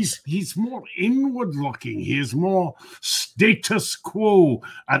more inward looking. He is more status quo,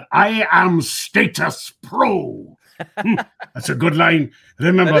 and I am status pro. That's a good line.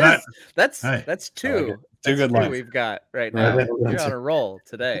 Remember that. That's two. Two good lines we've got right now. You're on a roll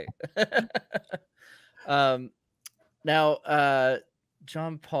today. Now,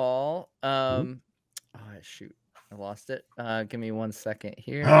 Jon-Paul. Oh shoot. I lost it. Give me 1 second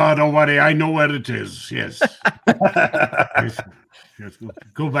here. Oh, don't worry. I know where it is. Yes. Yes.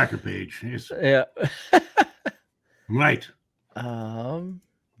 Go back a page. Yes. Yeah. Right.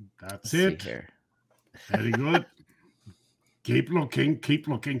 That's it. Here. Very good. Keep looking. Keep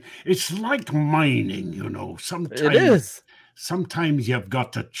looking. It's like mining, Sometimes it is. Sometimes you've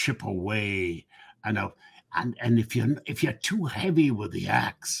got to chip away, and if you're too heavy with the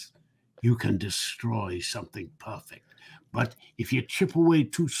axe, you can destroy something perfect. But if you chip away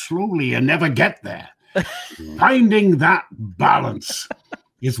too slowly, you never get there. Finding that balance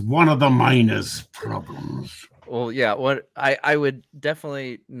is one of the miner's problems. Well, yeah. What I would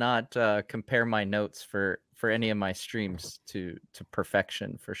definitely not compare my notes for for any of my streams to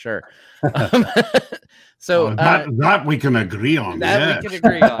perfection for sure. Um, so that we can agree on. That we can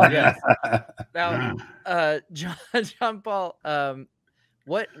agree on. Yes. Now, Jon-Paul,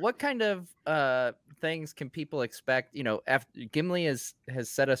 what kind of things can people expect? You know, after Gimli has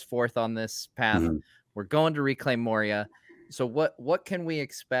set us forth on this path. We're going to reclaim Moria. So what can we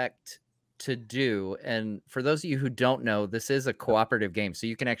expect to do? And for those of you who don't know, this is a cooperative game, so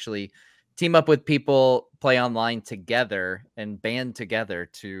you can actually team up with people, play online together, and band together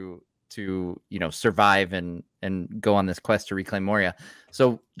to survive and go on this quest to reclaim Moria.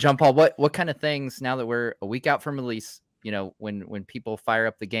 So Jon-Paul, what kind of things, now that we're a week out from release, when people fire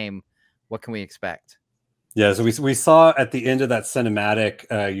up the game, what can we expect? Yeah, so we saw at the end of that cinematic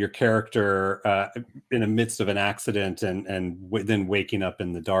your character in the midst of an accident and then waking up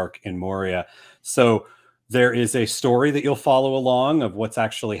in the dark in Moria. So there is a story that you'll follow along of what's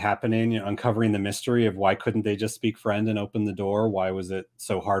actually happening, uncovering the mystery of why couldn't they just speak friend and open the door? Why was it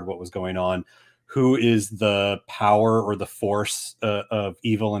so hard? What was going on? Who is the power or the force of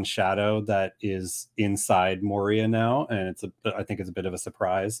evil and shadow that is inside Moria now? And I think it's a bit of a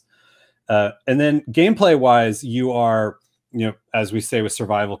surprise. And then gameplay wise, you are, as we say with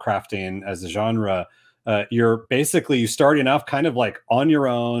survival crafting as a genre, you're starting off kind of like on your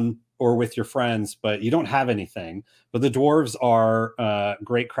own or with your friends, but you don't have anything. But the dwarves are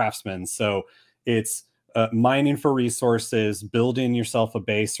great craftsmen. So it's mining for resources, building yourself a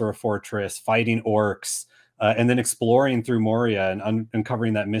base or a fortress, fighting orcs, and then exploring through Moria and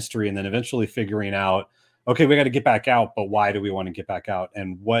uncovering that mystery, and then eventually figuring out, okay, we got to get back out, but why do we want to get back out?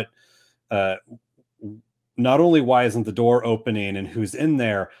 And what, not only why isn't the door opening and who's in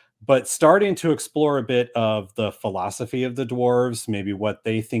there, but starting to explore a bit of the philosophy of the dwarves, maybe what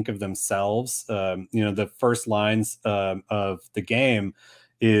they think of themselves. The first lines of the game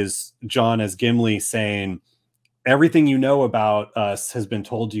is John as Gimli saying, everything you know about us has been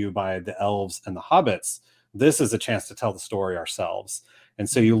told to you by the elves and the hobbits. This is a chance to tell the story ourselves. And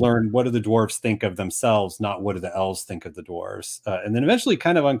so you learn, what do the dwarves think of themselves, not what do the elves think of the dwarves. And then eventually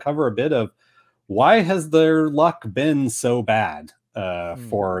kind of uncover a bit of why has their luck been so bad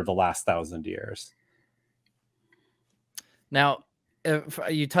for the last 1,000 years. Now,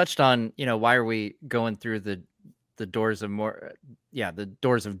 you touched on, why are we going through the doors of the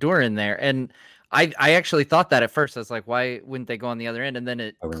doors of Durin there? And I actually thought that at first. I was like, why wouldn't they go on the other end? And then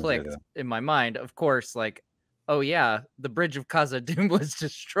it clicked in my mind, of course, like, oh yeah, the bridge of Khazad-dûm was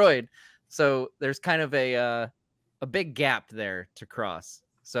destroyed. So there's kind of a big gap there to cross.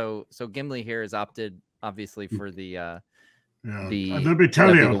 So Gimli here has opted obviously for the let me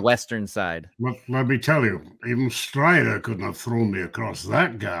tell you, the western side. Let me tell you, even Strider couldn't have thrown me across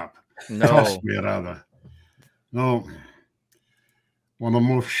that gap. No. Tossed me rather. No. One of the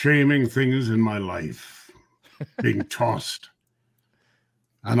most shaming things in my life, being tossed.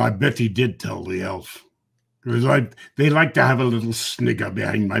 And I bet he did tell the elf. Because they like to have a little snigger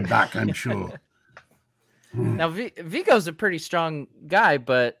behind my back, I'm sure. Now, Viggo's a pretty strong guy,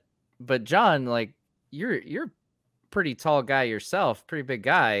 but John, like, you're a pretty tall guy yourself, pretty big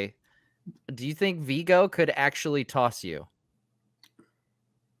guy. Do you think Viggo could actually toss you?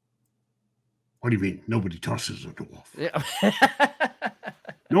 What do you mean? Nobody tosses a dwarf. Yeah.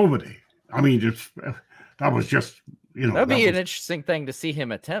 Nobody. I mean, that was just, That'd be an interesting thing to see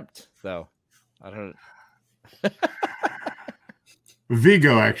him attempt, though. I don't.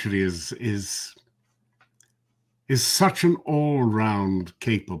 Viggo actually is such an all-round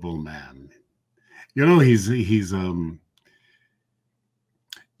capable man. He's did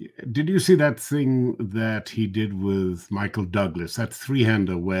you see that thing that he did with Michael Douglas, that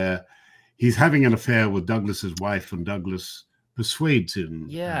three-hander where he's having an affair with Douglas's wife and Douglas persuades him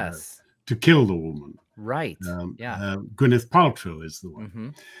to kill the woman? Right. Gwyneth Paltrow is the one.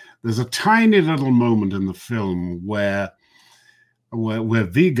 Mm-hmm. There's a tiny little moment in the film where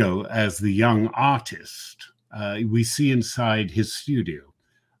Viggo, as the young artist, we see inside his studio.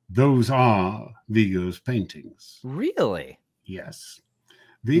 Those are Viggo's paintings. Really? Yes.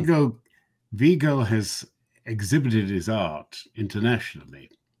 Viggo has exhibited his art internationally.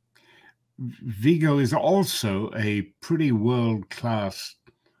 Viggo is also a pretty world-class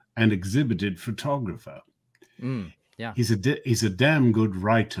and exhibited photographer. Yeah. He's a damn good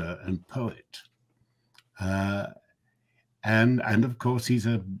writer and poet. And of course he's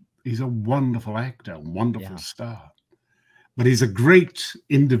a wonderful actor, wonderful star. But he's a great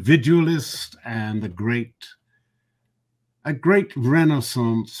individualist and a great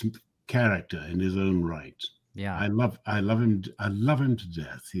Renaissance character in his own right. Yeah. I love him to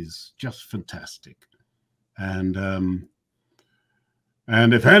death. He's just fantastic. And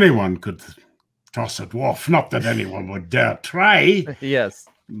if anyone could toss a dwarf. Not that anyone would dare try. Yes.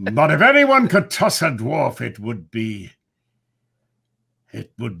 But if anyone could toss a dwarf, it would be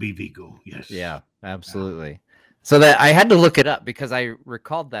Viggo. Yes. Yeah, absolutely. So that I had to look it up because I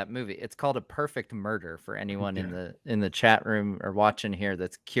recalled that movie. It's called A Perfect Murder for anyone in the chat room or watching here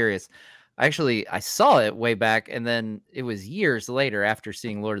that's curious. Actually, I saw it way back, and then it was years later after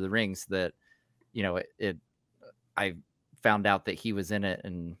seeing Lord of the Rings that, you know, I found out that he was in it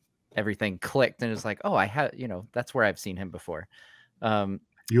and everything clicked, and it's like, oh, I have, you know, that's where I've seen him before.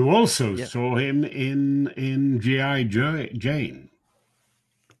 You also saw him in G.I. Jane.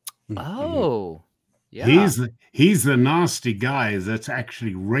 Oh, yeah. He's the nasty guy that's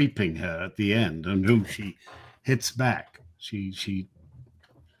actually raping her at the end, and whom she hits back.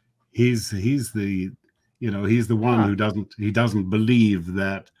 He's the, you know, he's the one who doesn't believe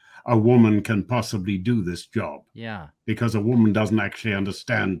that a woman can possibly do this job. Yeah. Because a woman doesn't actually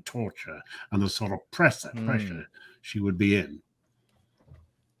understand torture and the sort of pressure she would be in.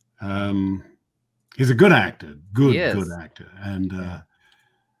 He's a good actor, good actor, and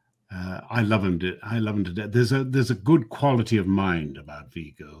I love him to death. There's a good quality of mind about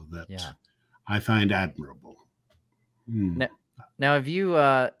Viggo that I find admirable. Now, have you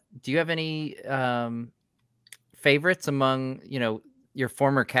do you have any favorites among, you know, your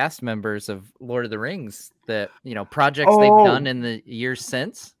former cast members of Lord of the Rings that, you know, projects they've done in the years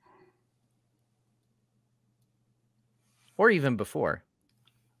since, or even before?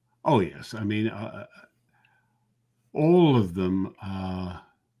 Oh yes, I mean, all of them are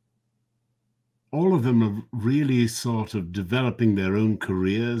really sort of developing their own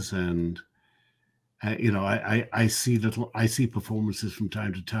careers, and you know, I see performances from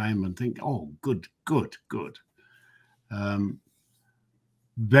time to time and think, oh, good.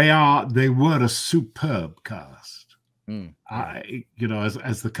 They were a superb cast. You know,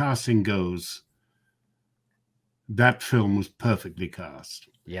 as the casting goes, that film was perfectly cast.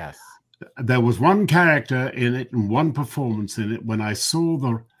 Yes. There was one character in it and one performance in it. When I saw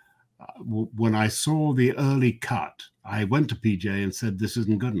the early cut, I went to PJ and said, "This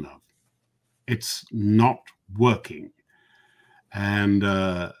isn't good enough. It's not working." And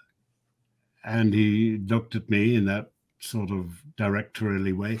he looked at me in that sort of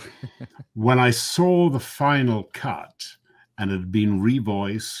directorially way. When I saw the final cut and it had been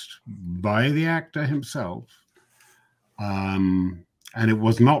revoiced by the actor himself, and it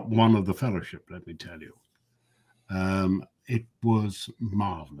was not one of the Fellowship, let me tell you. It was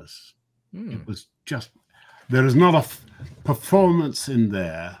marvelous. It was just, there is not a performance in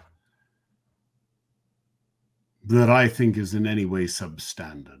there that I think is in any way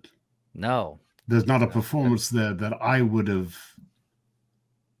substandard. No. There's not a performance there that I would have,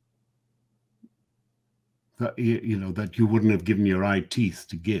 that you know, that you wouldn't have given your eye teeth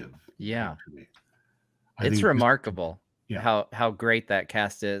to give. Yeah. I it's think remarkable how great that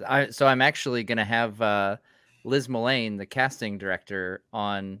cast is. So I'm actually going to have Liz Mullane, the casting director,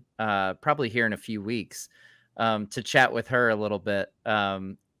 on probably here in a few weeks to chat with her a little bit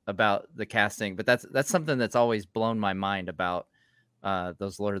about the casting. But that's something that's always blown my mind about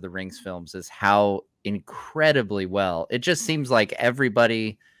those Lord of the Rings films, is how incredibly well it just seems like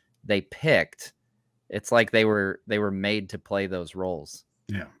everybody they picked, it's like they were made to play those roles.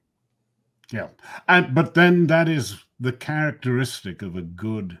 Yeah. But then that is the characteristic of a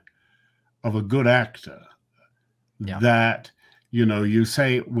good actor. That, you know, you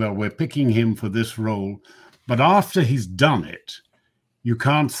say, well, we're picking him for this role, but after he's done it, you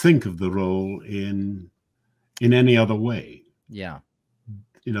can't think of the role in any other way. Yeah.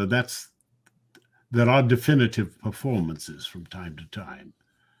 You know, there are definitive performances from time to time.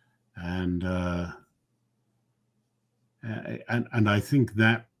 And I think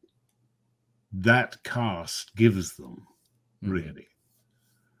that cast gives them, really.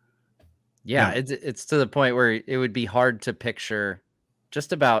 Yeah, it's to the point where it would be hard to picture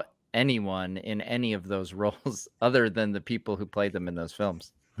just about anyone in any of those roles other than the people who played them in those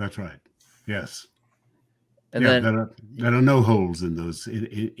films. That's right. Yes. And then there are no holes in those.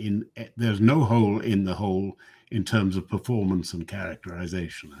 There's no hole in the whole in terms of performance and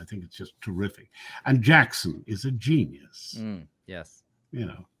characterization. I think it's just terrific. And Jackson is a genius. Yes. You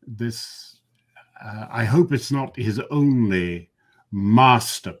know, this. I hope it's not his only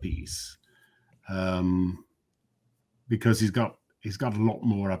masterpiece, because he's got a lot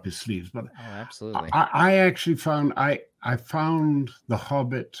more up his sleeves. But absolutely. I actually found I found The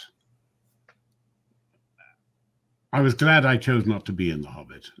Hobbit. I was glad I chose not to be in The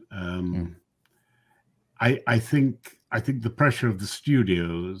Hobbit. I think the pressure of the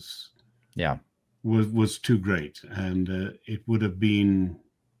studios was too great, and it would have been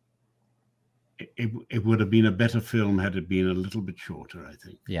it would have been a better film had it been a little bit shorter, I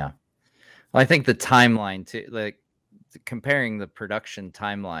think. Yeah. Well, I think the timeline too, like comparing the production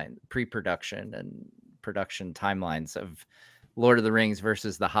timeline, pre-production and production timelines of Lord of the Rings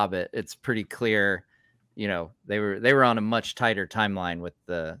versus The Hobbit, it's pretty clear, you know, they were on a much tighter timeline with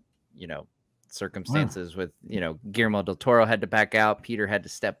the, you know, circumstances with, you know, Guillermo del Toro had to back out, Peter had to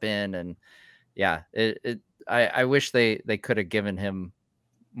step in, and yeah, I wish they could have given him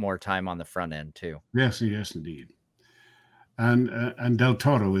more time on the front end too. Yes, indeed. And Del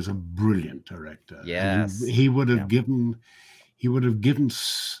Toro is a brilliant director. Yes, he would have given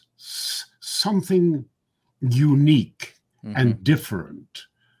something unique and different.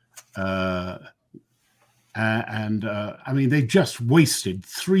 I mean, they just wasted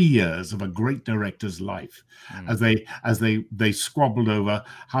 3 years of a great director's life as they squabbled over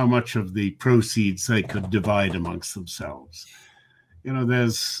how much of the proceeds they could divide amongst themselves. You know,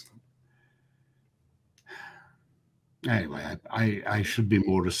 anyway, I should be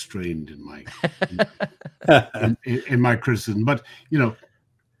more restrained in my in my criticism. But you know,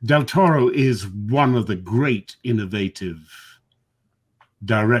 Del Toro is one of the great innovative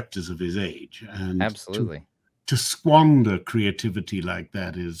directors of his age, and absolutely to squander creativity like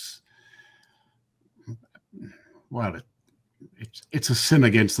that is, well, it's a sin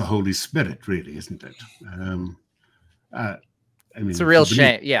against the Holy Spirit, really, isn't it? I mean, it's a real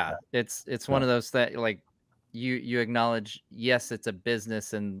shame. Yeah, it's one of those that, like, you acknowledge, yes, it's a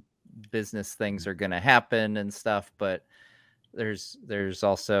business and business things are going to happen and stuff, but there's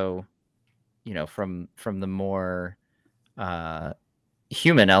also, you know, from the more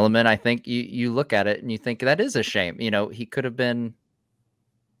human element, I think you look at it and you think that is a shame. You know, he could have been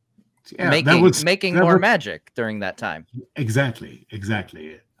making more magic during that time. Exactly.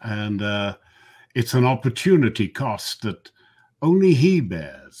 And it's an opportunity cost that only he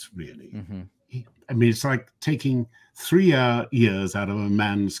bears, really. I mean, it's like taking 3 years out of a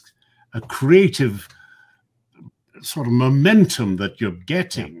man's creative sort of momentum that you're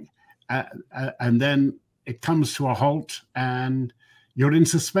getting, and then it comes to a halt and you're in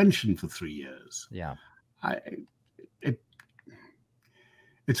suspension for 3 years. Yeah.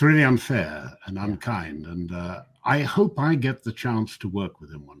 It's really unfair and unkind, and I hope I get the chance to work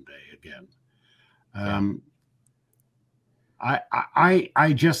with him one day again.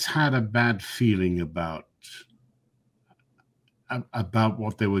 I just had a bad feeling about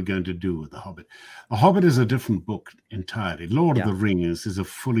what they were going to do with The Hobbit. The Hobbit is a different book entirely. Lord of the Rings is a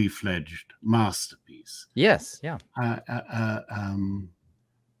fully fledged masterpiece. Yes, yeah.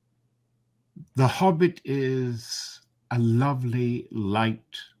 The Hobbit is a lovely,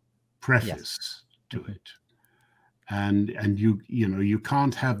 light preface to it. And you know, you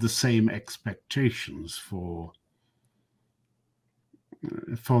can't have the same expectations for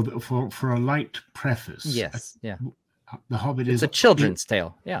a light preface. Yes, yeah. The Hobbit is a children's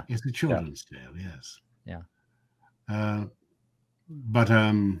tale. Yeah, it's a children's tale. Yes. Yeah. But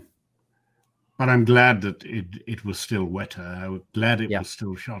I'm glad that it was still wetter. I'm glad it was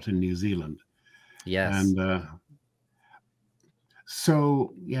still shot in New Zealand. Yes. And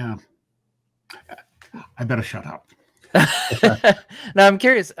so yeah, I better shut up. Now I'm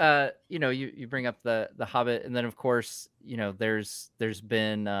curious. You know, you bring up the Hobbit, and then of course, you know, there's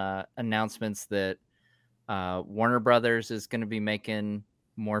been announcements that Warner Brothers is going to be making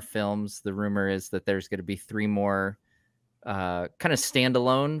more films. The rumor is that there's going to be 3 more kind of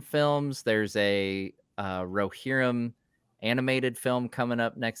standalone films. There's a Rohirrim animated film coming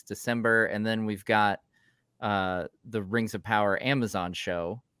up next December, and then we've got the Rings of Power Amazon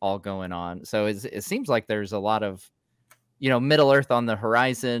show all going on. So it seems like there's a lot of, you know, Middle Earth on the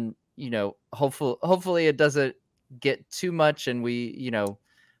horizon. You know, hopefully it doesn't get too much, and we, you know,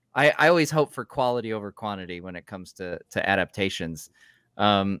 I always hope for quality over quantity when it comes to adaptations.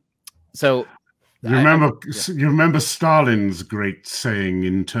 So you remember Stalin's great saying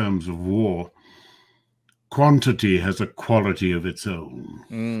in terms of war: quantity has a quality of its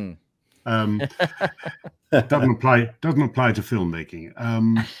own. Doesn't apply to filmmaking.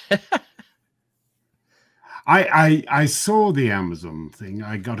 I saw the Amazon thing.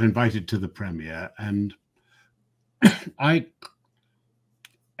 I got invited to the premiere, and I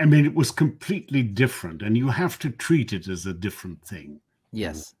mean, it was completely different, and you have to treat it as a different thing.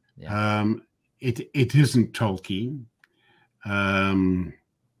 Yes. Yeah. It isn't Tolkien.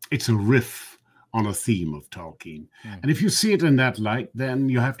 It's a riff on a theme of Tolkien. And if you see it in that light, then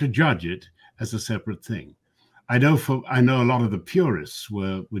you have to judge it as a separate thing. I know a lot of the purists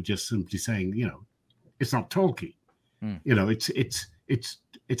were just simply saying, you know, it's not Tolkien. You know,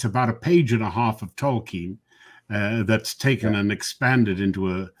 it's about a page and a half of Tolkien that's taken and expanded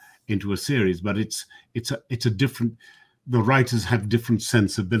into into a series, but it's a different. The writers have different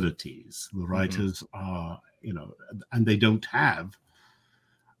sensibilities. The writers are, you know, and they don't have,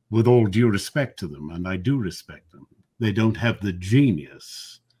 with all due respect to them, and I do respect them, they don't have the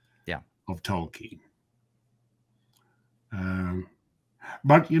genius of Tolkien.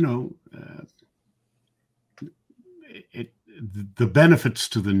 But, you know, the benefits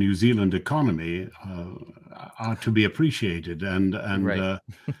to the New Zealand economy are to be appreciated. And it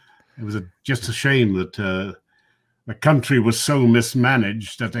was just a shame that the country was so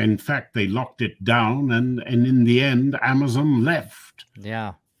mismanaged that, in fact, they locked it down. And in the end, Amazon left.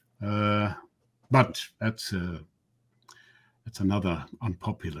 Yeah. But that's another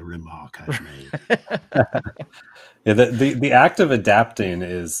unpopular remark I've made. Yeah, the act of adapting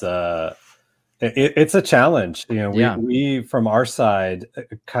is it's a challenge. You know, we from our side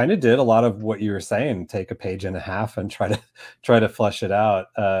kind of did a lot of what you were saying, take a page and a half and try to flesh it out.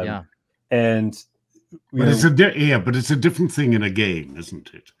 And but it's a different thing in a game,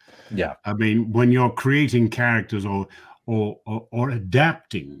 isn't it? Yeah. I mean, when you're creating characters or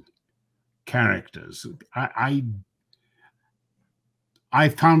adapting characters, I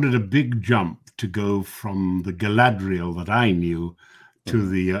found it a big jump to go from the Galadriel that I knew to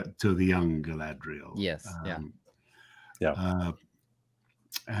the young Galadriel. Yes.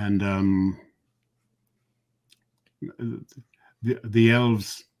 And the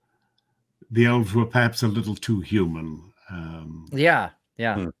elves were perhaps a little too human. I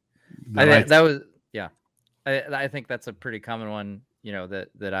think that's a pretty common one, you know,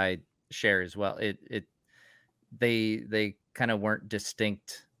 that I share as well. They kind of weren't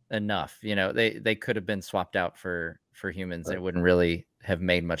distinct enough. You know, they could have been swapped out for humans. It wouldn't really have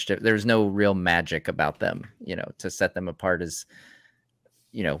made much difference. There's no real magic about them, you know, to set them apart as,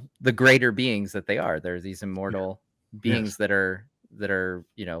 you know, the greater beings that they are. They're these immortal beings that are,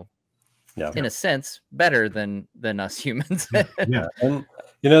 you know, in a sense better than us humans. And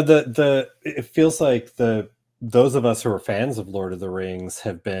you know, it feels like those of us who are fans of Lord of the Rings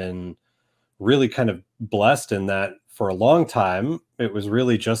have been really kind of blessed in that for a long time it was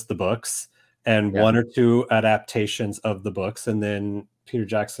really just the books and one or two adaptations of the books, and then Peter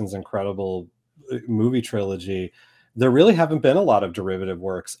Jackson's incredible movie trilogy. There really haven't been a lot of derivative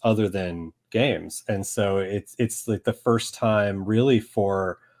works other than games, and so it's like the first time really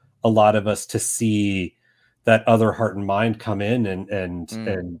for a lot of us to see that other heart and mind come in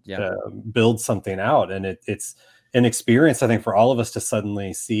and build something out. And it's an experience, I think, for all of us to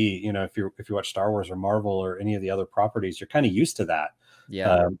suddenly see, you know, if you watch Star Wars or Marvel or any of the other properties, you're kind of used to that,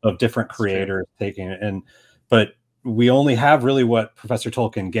 of different creators taking it. But we only have really what Professor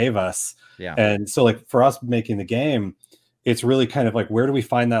Tolkien gave us. And so like for us making the game, it's really kind of like, where do we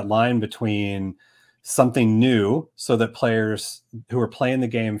find that line between something new so that players who are playing the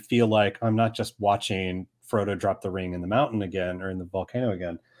game feel like I'm not just watching Frodo drop the ring in the mountain again or in the volcano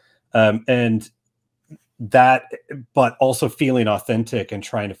again, and that, but also feeling authentic and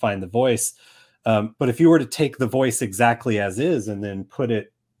trying to find the voice. But if you were to take the voice exactly as is and then put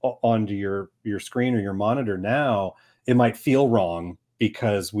it onto your screen or your monitor now, it might feel wrong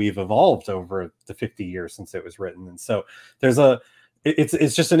because we've evolved over the 50 years since it was written. And so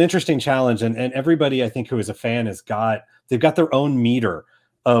it's just an interesting challenge. And everybody, I think, who is a fan they've got their own meter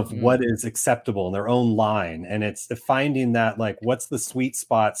of what is acceptable in their own line. And it's finding that, like, what's the sweet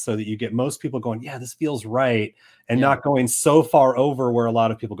spot so that you get most people going, yeah, this feels right. And not going so far over where a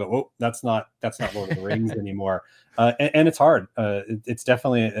lot of people go, oh, that's not Lord of the Rings anymore. And it's hard. It's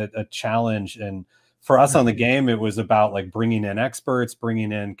definitely a challenge. And for us on the game, it was about like bringing in experts,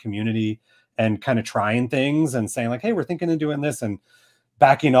 bringing in community, and kind of trying things and saying like, hey, we're thinking of doing this, and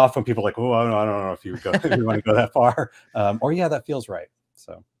backing off when people are like, oh, I don't know if you want to go that far, or yeah, that feels right.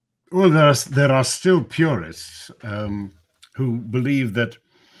 So, well, there are still purists who believe that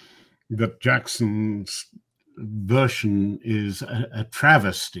Jackson's version is a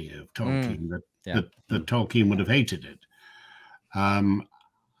travesty of Tolkien, that Tolkien would have hated it.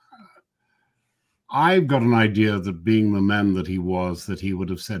 I've got an idea that, being the man that he was, that he would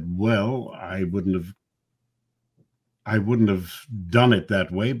have said, well, I wouldn't have done it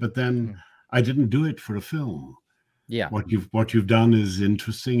that way, but then I didn't do it for a film. Yeah. What you've done is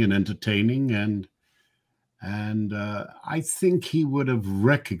interesting and entertaining, and I think he would have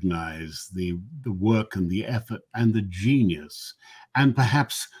recognized the work and the effort and the genius and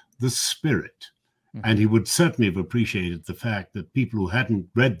perhaps the spirit. And he would certainly have appreciated the fact that people who hadn't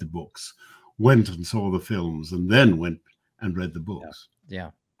read the books went and saw the films and then went and read the books.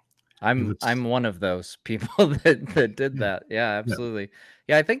 Yeah. I'm one of those people that did that. Yeah, absolutely.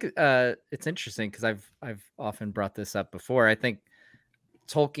 Yeah, I think it's interesting because I've often brought this up before. I think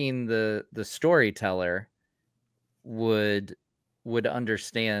Tolkien, the storyteller, would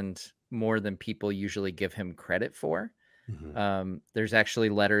understand more than people usually give him credit for. There's actually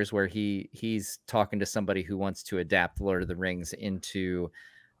letters where he's talking to somebody who wants to adapt Lord of the Rings into,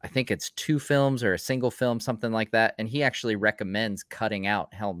 I think it's 2 films or a single film, something like that. And he actually recommends cutting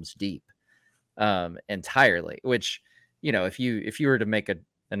out Helm's Deep entirely, which, you know, if you were to make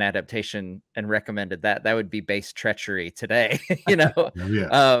an adaptation and recommended that would be base treachery today, you know?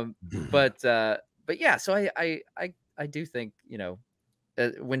 Yeah. But yeah, so I do think, you know,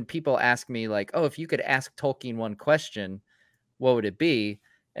 when people ask me like, oh, if you could ask Tolkien one question, what would it be?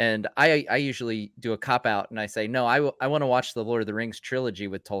 And I usually do a cop out and I say, no, I want to watch the Lord of the Rings trilogy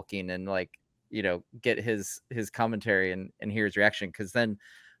with Tolkien and, like, you know, get his commentary and hear his reaction. Cause then,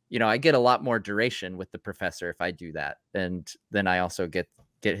 you know, I get a lot more duration with the professor if I do that. And then I also get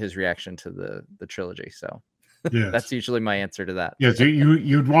his reaction to the trilogy. So Yes. that's usually my answer to that. Yes,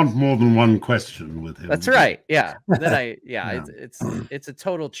 you'd want more than one question with him. That's right. Yeah. Then it's a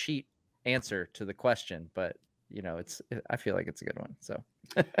total cheat answer to the question, but, you know, I feel like it's a good one. So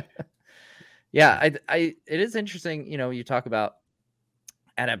yeah, it is interesting. You know, you talk about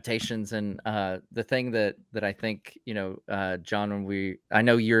adaptations, and the thing that I think, you know, John, I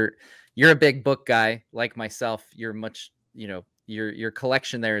know you're a big book guy like myself. You're much, you know, your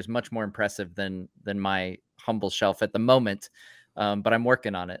collection there is much more impressive than my humble shelf at the moment. But I'm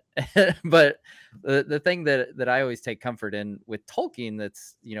working on it. But the thing that I always take comfort in with Tolkien,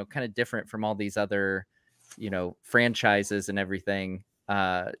 that's, you know, kind of different from all these other, you know, franchises and everything,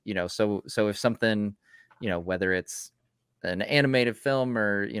 you know, so if something, you know, whether it's an animated film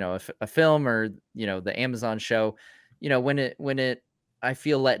or, you know, a film or, you know, the Amazon show, you know, when it I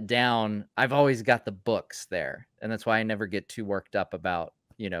feel let down, I've always got the books there. And that's why I never get too worked up about,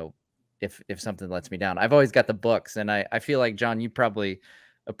 you know, if something lets me down. I've always got the books. And I feel like, John, you probably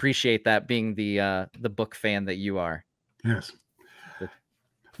appreciate that, being the book fan that you are. Yes.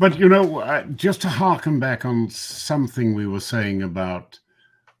 But, you know, just to harken back on something we were saying about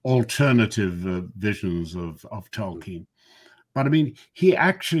alternative visions of Tolkien. But I mean, he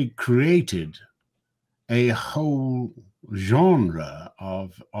actually created a whole genre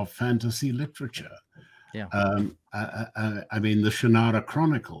of fantasy literature. Yeah. I mean, the Shannara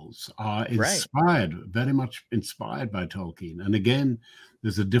Chronicles are inspired, very much inspired by Tolkien. And again,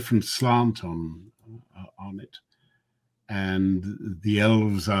 there's a different slant on it. And the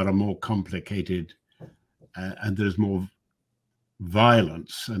elves are a more complicated, and there's more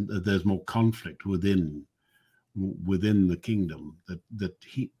violence, and there's more conflict within the kingdom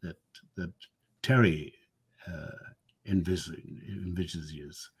that Terry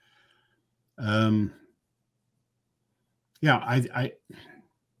envisages. Yeah, I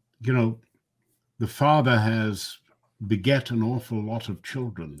you know, the father has beget an awful lot of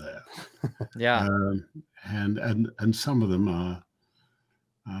children there. Yeah. And some of them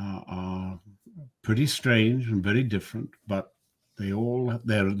are pretty strange and very different, but their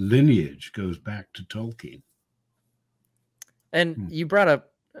lineage goes back to Tolkien. And you brought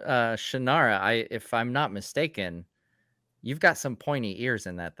up Shannara. If I'm not mistaken, you've got some pointy ears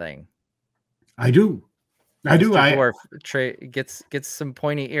in that thing. I do. Dwarf gets some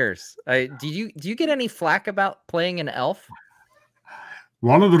pointy ears. Do you get any flack about playing an elf?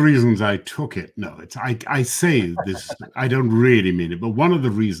 One of the reasons I took it, no, it's I say this, I don't really mean it, but one of the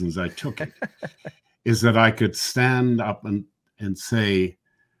reasons I took it is that I could stand up and say,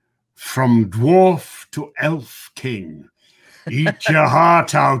 from dwarf to elf king, eat your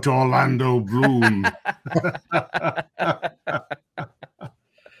heart out, Orlando Bloom.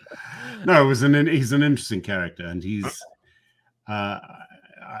 No, he's an interesting character, and he's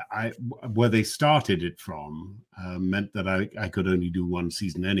where they started it from meant that I could only do one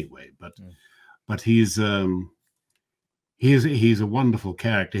season anyway. But he's a wonderful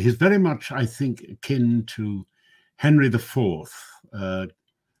character. He's very much, I think, akin to Henry IV,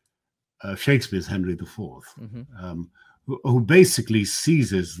 Shakespeare's Henry IV, who basically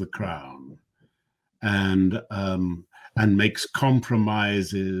seizes the crown and makes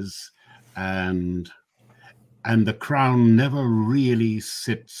compromises, and the crown never really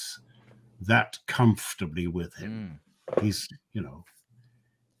sits that comfortably with him. He's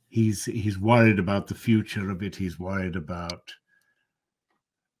worried about the future of it. He's worried about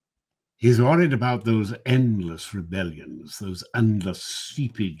those endless rebellions, those endless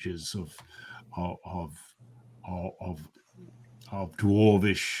seepages of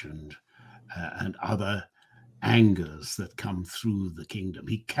dwarvish and other angers that come through the kingdom.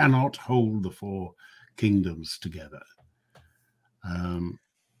 He cannot hold the 4 kingdoms together.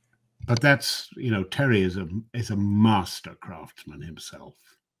 but that's, you know, Terry is a master craftsman himself.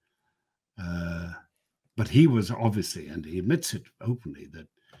 But he was obviously, and he admits it openly, that,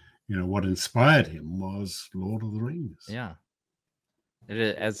 you know, what inspired him was Lord of the Rings. Yeah.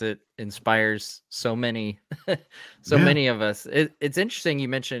 As it inspires so many, many of us. It's interesting you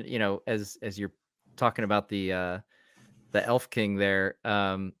mentioned, you know, as you're talking about the Elf King there,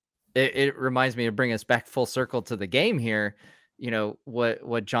 it reminds me to bring us back full circle to the game here. You know,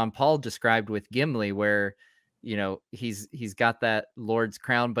 what Jon-Paul described with Gimli, where, you know, he's got that Lord's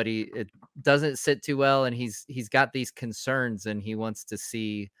crown, but it doesn't sit too well, and he's got these concerns, and he wants to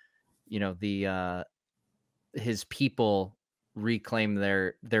see, you know, his people reclaim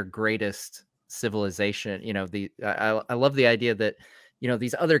their greatest civilization. You know, I love the idea that, you know,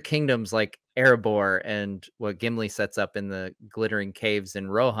 these other kingdoms like Erebor and what Gimli sets up in the glittering caves in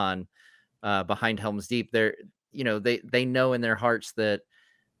Rohan, behind Helm's Deep, they're, you know, they know in their hearts that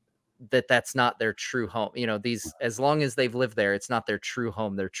that's not their true home. You know, these, as long as they've lived there, it's not their true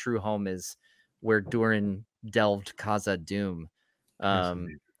home. Their true home is where Durin delved Khazad-dûm,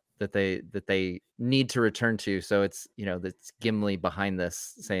 that they need to return to. So it's, you know, that's Gimli behind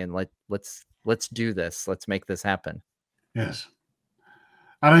this, saying, let's do this. Let's make this happen. Yes.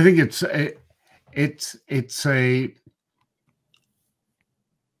 And I think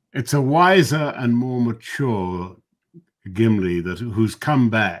it's a wiser and more mature Gimli who's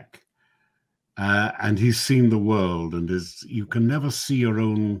come back, and he's seen the world, and you can never see your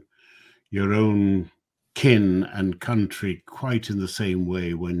own kin and country quite in the same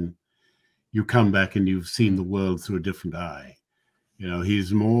way when you come back and you've seen the world through a different eye. You know,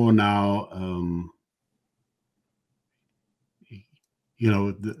 he's more now, you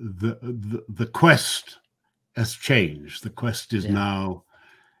know, the quest has changed. The quest is now,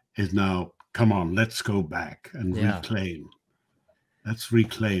 come on, let's go back and reclaim. Let's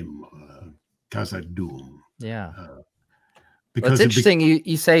reclaim Khazad-dûm. Yeah. Because it's interesting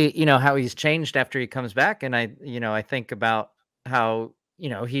you say, you know, how he's changed after he comes back, and I think about how, you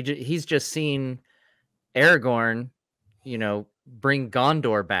know, he's just seen Aragorn, you know, bring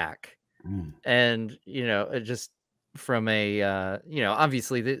Gondor back, and, you know, just from a you know,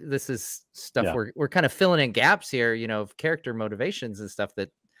 obviously this is stuff we're kind of filling in gaps here, you know, of character motivations and stuff that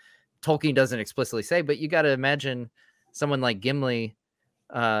Tolkien doesn't explicitly say, but you got to imagine someone like Gimli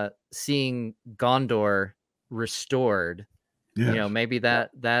seeing Gondor restored. Yes. You know, maybe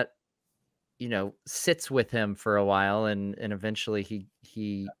that you know, sits with him for a while, and eventually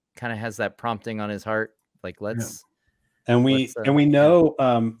he kind of has that prompting on his heart, like, let's. And we know,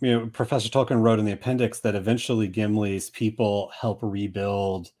 you know, Professor Tolkien wrote in the appendix that eventually Gimli's people help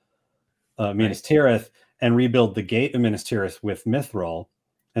rebuild Minas Tirith and rebuild the gate of Minas Tirith with Mithril.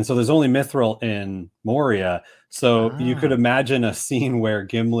 And so there's only Mithril in Moria. So you could imagine a scene where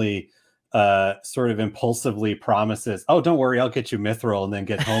Gimli sort of impulsively promises, "Oh, don't worry, I'll get you Mithril," and then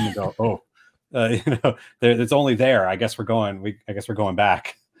get home and go, "Oh, you know, it's only there. I guess we're going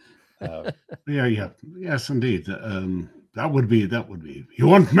back." Yes, indeed. That would be. You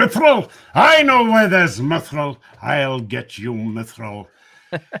want Mithril? I know where there's Mithril. I'll get you Mithril.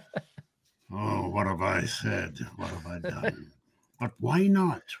 Oh, what have I said? What have I done? But why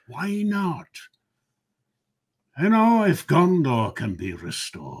not? Why not? You know, if Gondor can be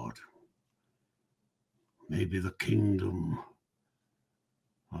restored, maybe the kingdom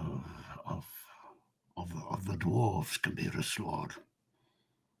of the dwarves can be restored.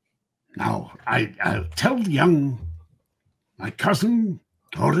 Now, I'll tell my cousin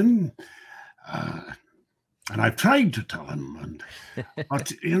Thorin, and I've tried to tell him,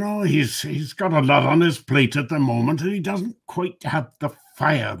 but you know, he's got a lot on his plate at the moment, and he doesn't quite have the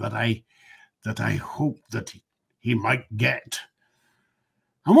fire that I hope that he might get.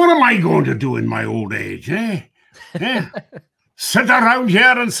 And what am I going to do in my old age, eh? Sit around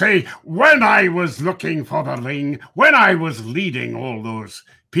here and say, when I was looking for the ring, when I was leading all those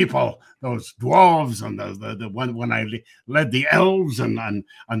people, those dwarves, and when I led the elves and the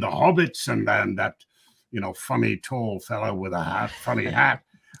hobbits, and that, you know, funny tall fellow with a funny hat,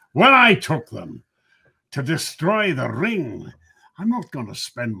 when I took them to destroy the ring, I'm not going to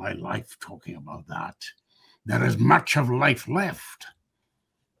spend my life talking about that. There is much of life left.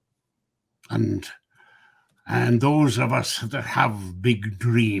 And those of us that have big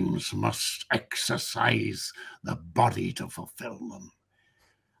dreams must exercise the body to fulfill them.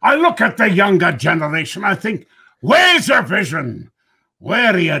 I look at the younger generation, I think, where's your vision?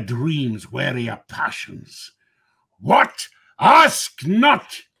 Where are your dreams? Where are your passions? What? Ask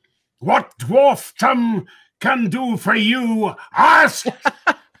not what dwarfdom can do for you. Ask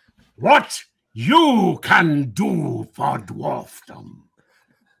what you can do for dwarfdom.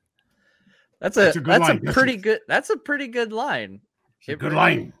 That's a pretty good. That's a pretty good line. It's a good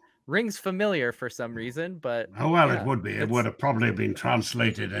line. Rings familiar for some reason, but oh well, yeah, it would be. It would have probably been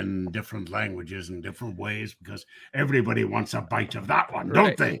translated in different languages in different ways because everybody wants a bite of that one,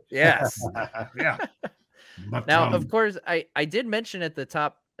 don't they? Yes. Yeah. But now, of course, I did mention at the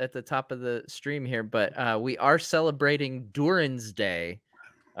top of the stream here, but we are celebrating Durin's Day.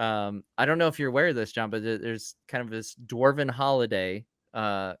 I don't know if you're aware of this, John, but there's kind of this dwarven holiday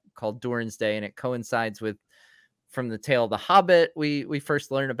called Durin's Day, and it coincides with from the tale of the Hobbit. We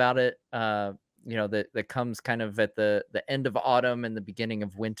first learn about it. You know, that comes kind of at the end of autumn and the beginning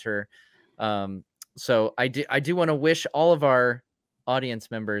of winter. So I do want to wish all of our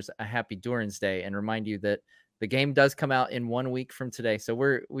audience members a happy Durin's Day and remind you that the game does come out in 1 week from today.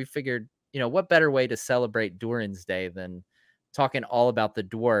 So we figured, you know, what better way to celebrate Durin's Day than talking all about the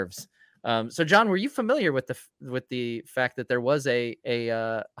dwarves. So John, were you familiar with the fact that there was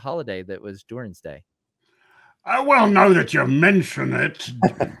a holiday that was Durin's Day? Well, now that you mention it,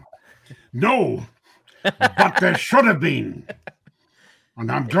 no, but there should have been.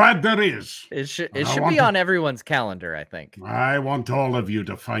 And I'm glad there is. It should be on everyone's calendar, I think. I want all of you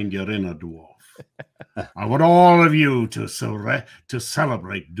to find your inner dwarf. I want all of you to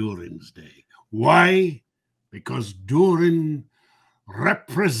celebrate Durin's Day. Why? Because Durin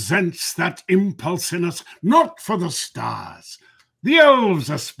represents that impulse in us, not for the stars. The elves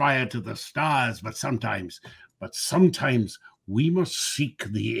aspire to the stars, but sometimes we must seek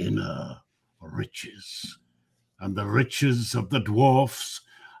the inner riches. And the riches of the dwarfs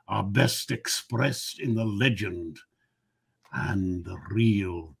are best expressed in the legend and the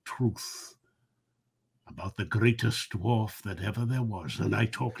real truth about the greatest dwarf that ever there was. And I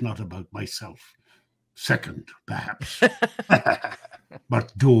talk not about myself. Second, perhaps.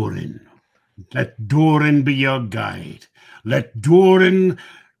 But Durin. Let Durin be your guide. Let Durin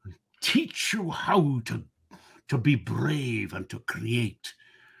teach you how to be brave and to create,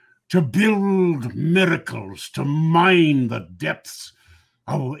 to build miracles, to mine the depths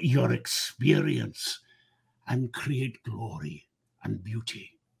of your experience and create glory and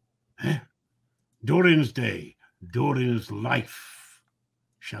beauty. Durin's Day, Durin's life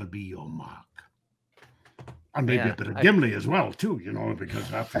shall be your mark. And maybe a bit of Gimli as well, too, you know,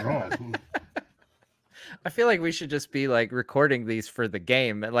 because after all... I feel like we should just be like recording these for the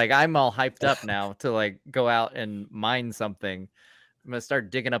game. Like I'm all hyped up now to like go out and mine something. I'm gonna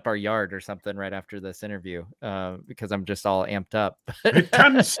start digging up our yard or something right after this interview because I'm just all amped up. It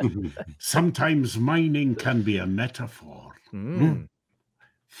can. Sometimes mining can be a metaphor.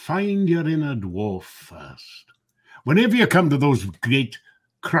 Find your inner dwarf first. Whenever you come to those great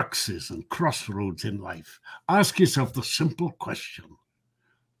cruxes and crossroads in life, ask yourself the simple question: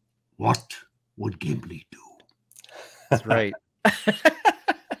 what would Gimli do? That's right.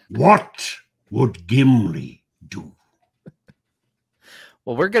 What would Gimli do?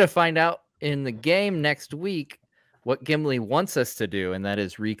 Well, we're going to find out in the game next week what Gimli wants us to do, and that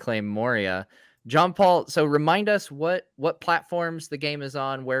is reclaim Moria. Jon-Paul, so remind us what platforms the game is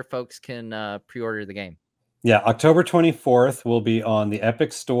on, where folks can pre-order the game. Yeah, October 24th will be on the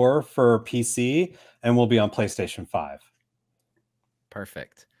Epic Store for PC, and will be on PlayStation 5.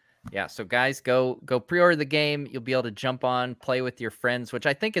 Perfect. Yeah, so guys, go pre-order the game. You'll be able to jump on, play with your friends, which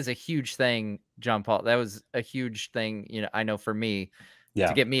I think is a huge thing, Jon-Paul. That was a huge thing, you know, I know for me,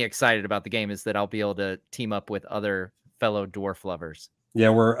 to get me excited about the game is that I'll be able to team up with other fellow dwarf lovers. Yeah,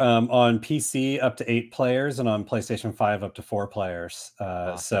 we're on PC up to 8 players and on PlayStation 5 up to 4 players.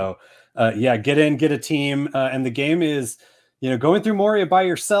 Awesome. So yeah, get a team. And the game is, you know, going through Moria by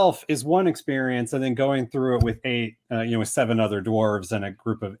yourself is one experience, and then going through it with 8, you know, with 7 other dwarves and a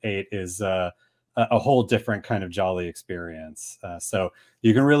group of 8 is a whole different kind of jolly experience. So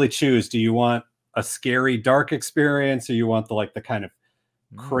you can really choose: do you want a scary, dark experience, or you want the kind of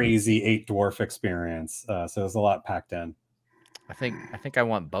crazy 8 dwarf experience? So there's a lot packed in. I think I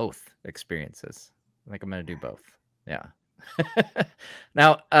want both experiences. I think I'm going to do both. Yeah.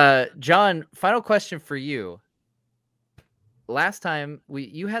 Now, John, final question for you. Last time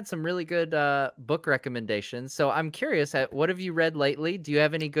you had some really good book recommendations. So I'm curious, what have you read lately? Do you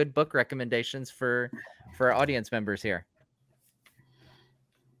have any good book recommendations for our audience members here?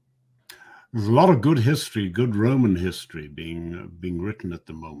 There's a lot of good history, good Roman history being written at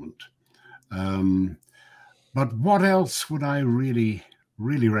the moment. But what else would I really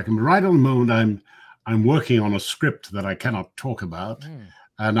recommend? Right at the moment, I'm working on a script that I cannot talk about,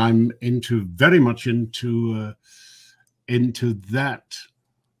 and I'm very much into that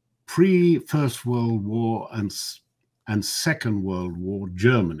pre-First World War and Second World War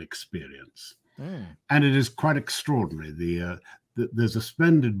German experience, and it is quite extraordinary. There's a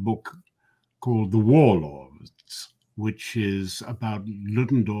splendid book called The Warlords, which is about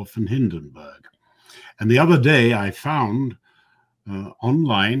Ludendorff and Hindenburg. And the other day I found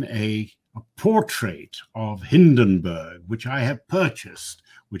online a portrait of Hindenburg, which I have purchased,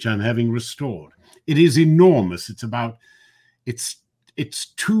 which I'm having restored. It is enormous. It's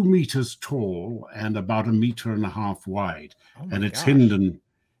 2 meters tall and about 1.5 meters wide. Oh and it's gosh.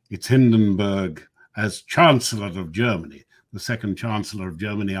 it's Hindenburg as Chancellor of Germany, the second Chancellor of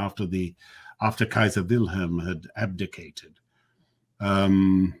Germany after Kaiser Wilhelm had abdicated.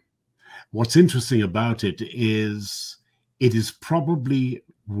 What's interesting about it is probably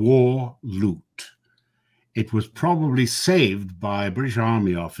war loot. It was probably saved by a British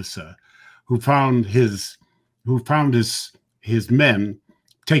Army officer who found his men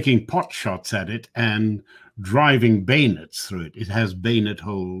taking pot shots at it and driving bayonets through it. It has bayonet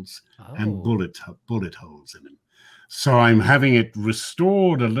holes and bullet holes in it. So I'm having it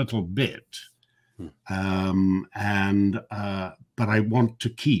restored a little bit, but I want to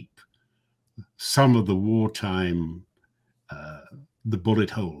keep some of the wartime, the bullet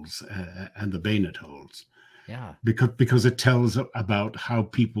holes and the bayonet holes. Yeah. Because it tells about how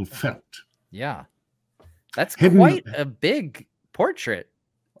people felt. Yeah. That's quite a big portrait.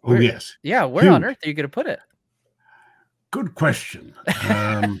 Oh, yes. Yeah. Where on earth are you going to put it? Good question.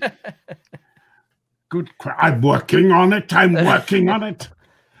 I'm working on it.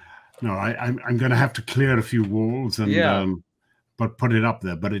 No, I'm going to have to clear a few walls and but put it up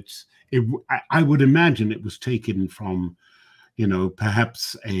there. But I would imagine it was taken from,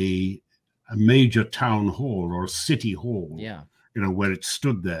 perhaps a major town hall or a city hall. Yeah. Where it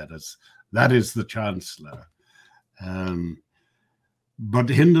stood there that is the Chancellor. But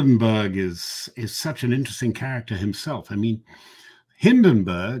Hindenburg is such an interesting character himself. I mean,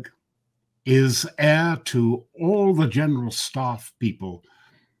 Hindenburg is heir to all the general staff people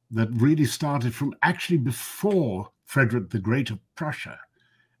that really started from actually before Frederick the Great of Prussia.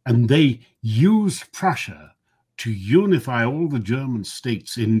 And they used Prussia to unify all the German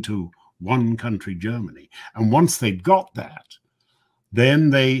states into one country, Germany. And once they got that, then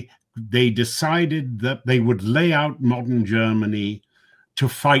they decided that they would lay out modern Germany to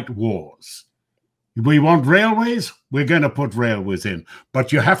fight wars. We want railways, we're going to put railways in,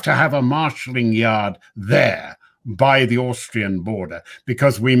 but you have to have a marshalling yard there by the Austrian border,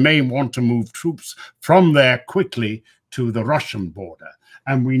 because we may want to move troops from there quickly to the Russian border.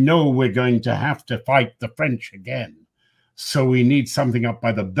 And we know we're going to have to fight the French again. So we need something up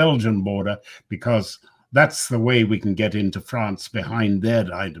by the Belgian border, because that's the way we can get into France behind their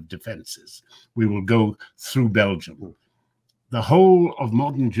line of defenses. We will go through Belgium. The whole of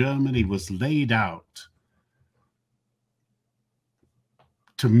modern Germany was laid out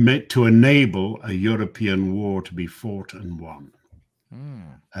to enable a European war to be fought and won.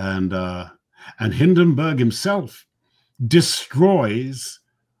 And Hindenburg himself destroys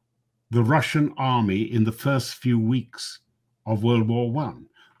the Russian army in the first few weeks of World War I,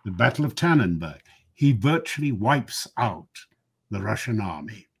 the Battle of Tannenberg. He virtually wipes out the Russian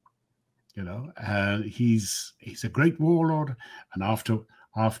army. He's a great warlord. And after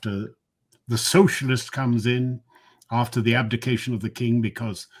the socialist comes in, after the abdication of the king,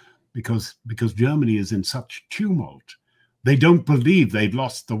 because Germany is in such tumult, they don't believe they've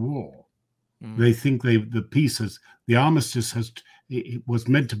lost the war. They think the armistice it was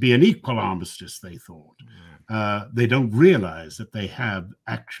meant to be an equal armistice, they thought. They don't realize that they have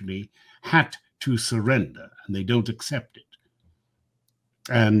actually had to surrender, and they don't accept it.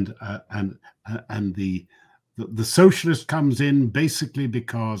 And the socialist comes in basically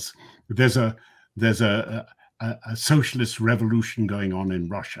because there's a socialist revolution going on in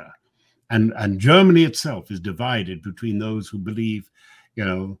Russia, and Germany itself is divided between those who believe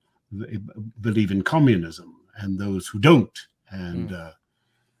in communism and those who don't. And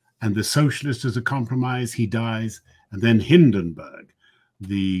the socialist is a compromise. He dies, and then Hindenburg,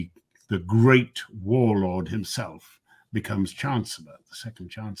 the great warlord himself, becomes chancellor, the second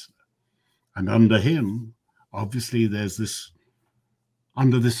chancellor. And under him, obviously,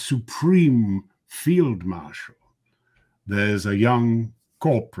 under this supreme field marshal, there's a young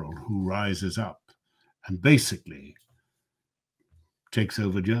corporal who rises up and basically takes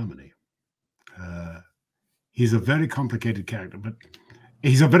over Germany. He's a very complicated character, but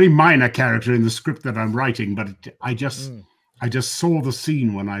he's a very minor character in the script that I'm writing. But I just saw the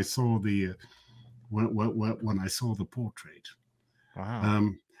scene when I saw the when I saw the portrait. Wow.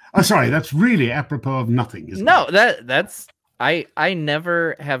 I'm sorry, that's really apropos of nothing, isn't it? No, that's I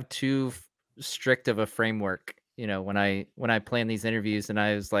never have too strict of a framework. When I plan these interviews, and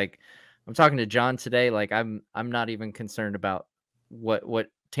I was like, I'm talking to John today, like I'm not even concerned about what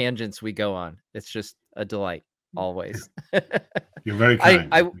tangents we go on. It's just a delight always. You're very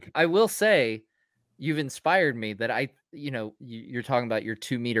kind. I will say, you've inspired me that you're talking about your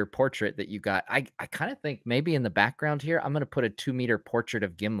 2-meter portrait that you got. I kind of think maybe in the background here, I'm going to put a 2-meter portrait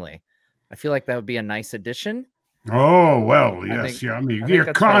of Gimli. I feel like that would be a nice addition. Oh, well, yes. I mean, you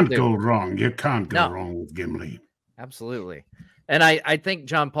can't go wrong. You can't go wrong with Gimli. Absolutely. And I think,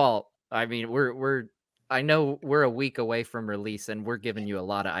 Jon-Paul, I mean, I know we're a week away from release and we're giving you a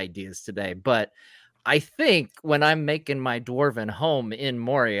lot of ideas today, but I think when I'm making my dwarven home in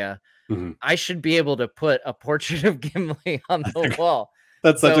Moria, I should be able to put a portrait of Gimli on the wall.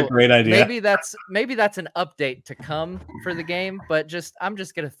 That's such a great idea. Maybe that's an update to come for the game, but I'm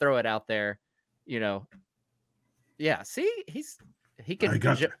just gonna throw it out there. Yeah. See,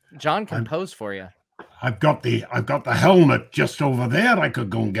 John can pose for you. I've got the helmet just over there. I could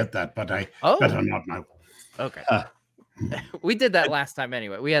go and get that, but I better not now. Okay. We did that last time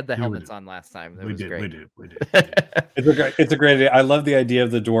anyway. We had the helmets on last time. That was great. We did. It's a great idea. I love the idea of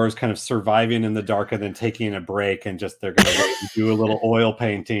the dwarves kind of surviving in the dark and then taking a break and they're going to do a little oil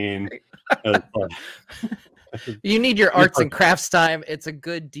painting. You need your arts and crafts time. It's a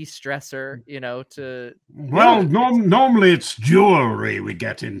good de-stressor, normally it's jewelry we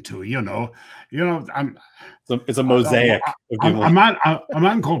get into, it's a mosaic. A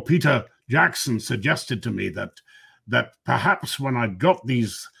man called Peter Jackson suggested to me that perhaps when I got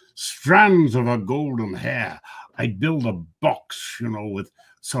these strands of her golden hair, I'd build a box, with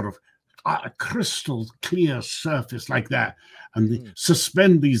sort of a crystal clear surface like that, and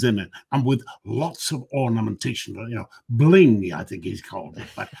suspend these in it, and with lots of ornamentation, bling, I think he's called it.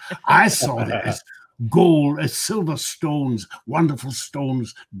 But I saw it as gold, as silver stones, wonderful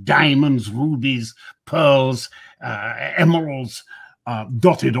stones, diamonds, rubies, pearls, emeralds,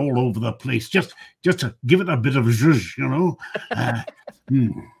 dotted all over the place, just to give it a bit of zhuzh,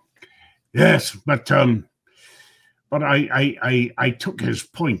 Yes, but I took his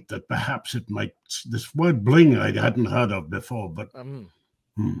point that perhaps it might, this word bling I hadn't heard of before, but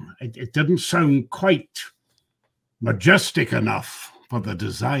it didn't sound quite majestic enough for the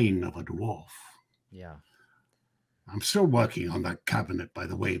design of a dwarf. Yeah. I'm still working on that cabinet, by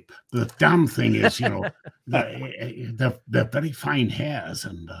the way. The damn thing is, they're very fine hairs,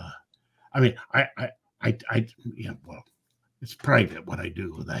 and I mean, well, it's private what I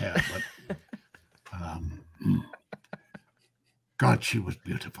do with the hair, but God, she was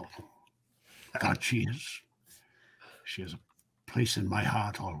beautiful. God, she is. She has a place in my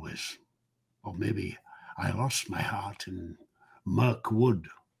heart always. Or maybe I lost my heart in Mirkwood.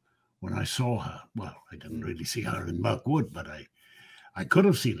 When I saw her, well, I didn't really see her in Mirkwood, but I could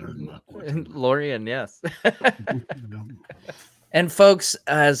have seen her in Mirkwood. Lorien, yes. And folks,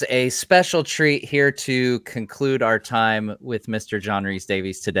 as a special treat here to conclude our time with Mr. John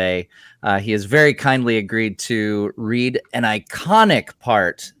Rhys-Davies today, he has very kindly agreed to read an iconic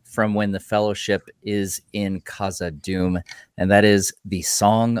part from when the Fellowship is in Khazad-dûm, and that is the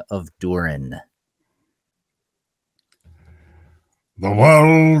Song of Durin. The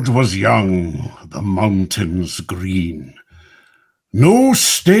world was young, the mountains green. No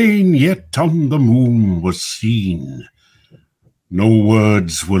stain yet on the moon was seen. No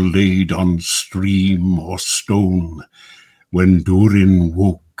words were laid on stream or stone when Durin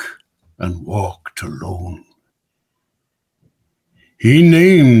woke and walked alone. He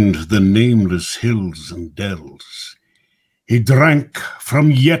named the nameless hills and dells. He drank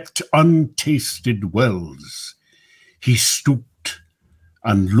from yet untasted wells. He stooped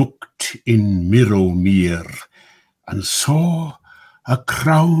and looked in Mirrowmere, and saw a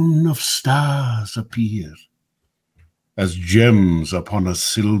crown of stars appear, as gems upon a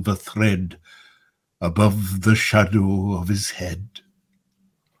silver thread above the shadow of his head.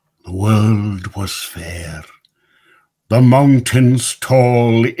 The world was fair, the mountains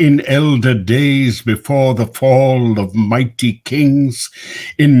tall, in elder days before the fall of mighty kings,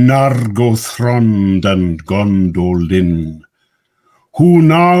 in Nargothrond and Gondolin, who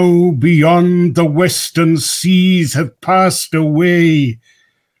now beyond the western seas have passed away.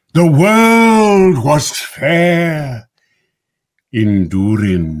 The world was fair in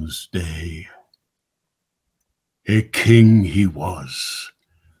Durin's day. A king he was,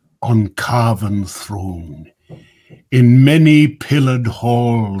 on carven throne, in many pillared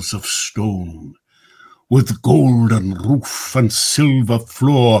halls of stone, with golden roof and silver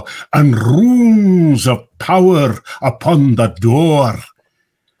floor, and runes of power upon the door.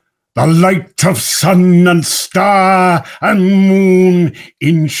 The light of sun and star and moon,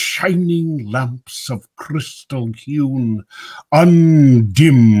 in shining lamps of crystal hewn,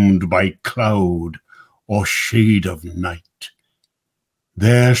 undimmed by cloud or shade of night.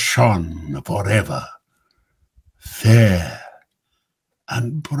 there shone forever, fair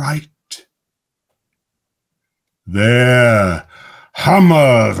and bright. There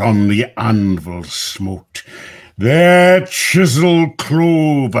hammer on the anvil smote, there chisel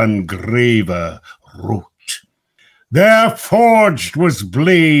clove and graver wrote. There forged was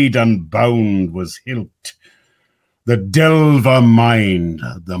blade and bound was hilt, the delver mined,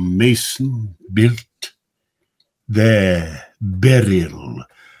 the mason built. There beryl,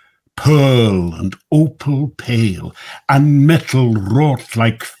 pearl and opal pale, and metal wrought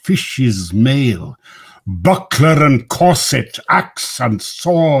like fish's mail, buckler and corset, axe and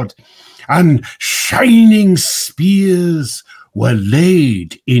sword, and shining spears were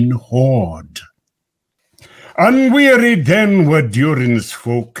laid in hoard. Unwearied then were Durin's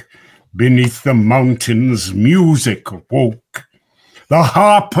folk, beneath the mountains music woke. The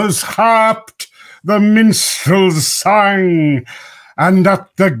harpers harped, the minstrels sang, and at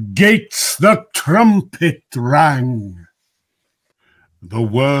the gates the trumpet rang. The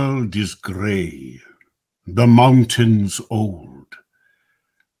world is grey, the mountains old,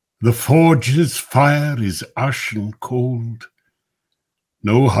 the forge's fire is ashen cold.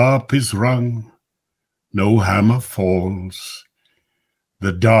 No harp is rung, no hammer falls,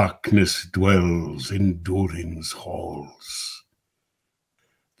 the darkness dwells in Durin's halls.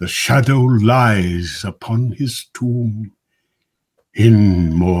 The shadow lies upon his tomb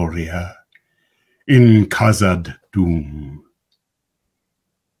in Moria, in Khazad Dûm.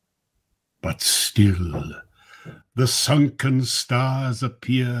 But still the sunken stars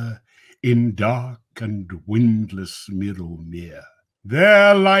appear in dark and windless Mirrowmere.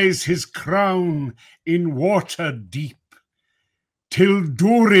 There lies his crown in water deep, till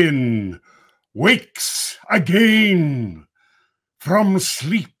Durin wakes again from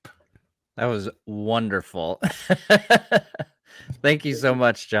sleep. That was wonderful. Thank you so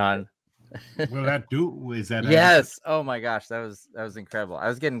much, John. Will that do? Is that Yes. Oh my gosh, that was incredible. I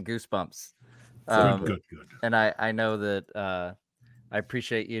was getting goosebumps. good. And I know that I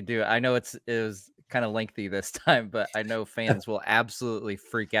appreciate you do. I know it was kind of lengthy this time, but I know fans will absolutely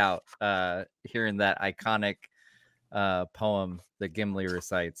freak out hearing that iconic poem that Gimli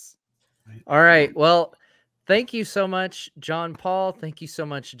recites. All right. Well, thank you so much, Jon-Paul. Thank you so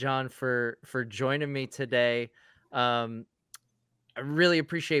much, John, for joining me today. I really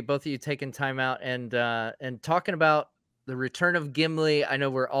appreciate both of you taking time out and talking about the return of Gimli. I know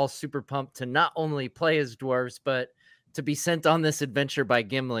we're all super pumped to not only play as dwarves, but to be sent on this adventure by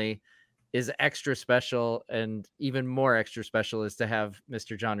Gimli is extra special, and even more extra special is to have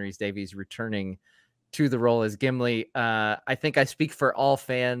Mr. John Rhys-Davies returning to the role as Gimli. I think I speak for all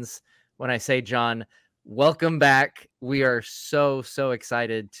fans when I say, John, welcome back. We are so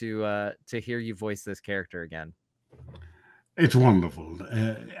excited to hear you voice this character again. It's wonderful.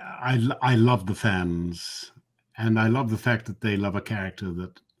 I love the fans, and I love the fact that they love a character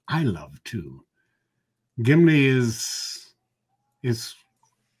that I love too. Gimli is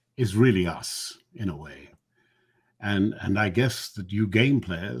really us in a way, and I guess that you game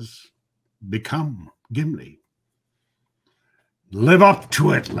players become Gimli. Live up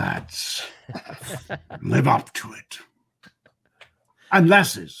to it, lads. Live up to it. And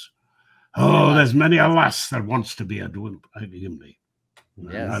lasses. Oh, there's many a lass that wants to be a Gimli.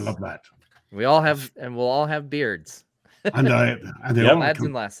 Yes. I love that. We all have, and we'll all have beards. And they all lads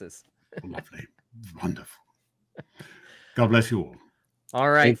and lasses. Lovely. Wonderful. God bless you all.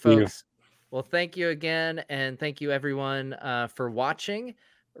 All right, Thank you. folks. Well, thank you again, and thank you everyone for watching.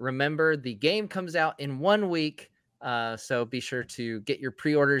 Remember, the game comes out in 1 week, so be sure to get your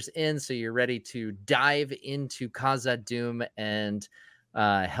pre-orders in so you're ready to dive into Khazad Dûm and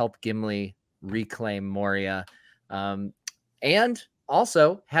help Gimli reclaim Moria. And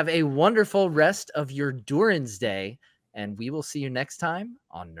also have a wonderful rest of your Durin's Day, and we will see you next time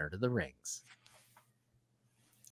on Nerd of the Rings.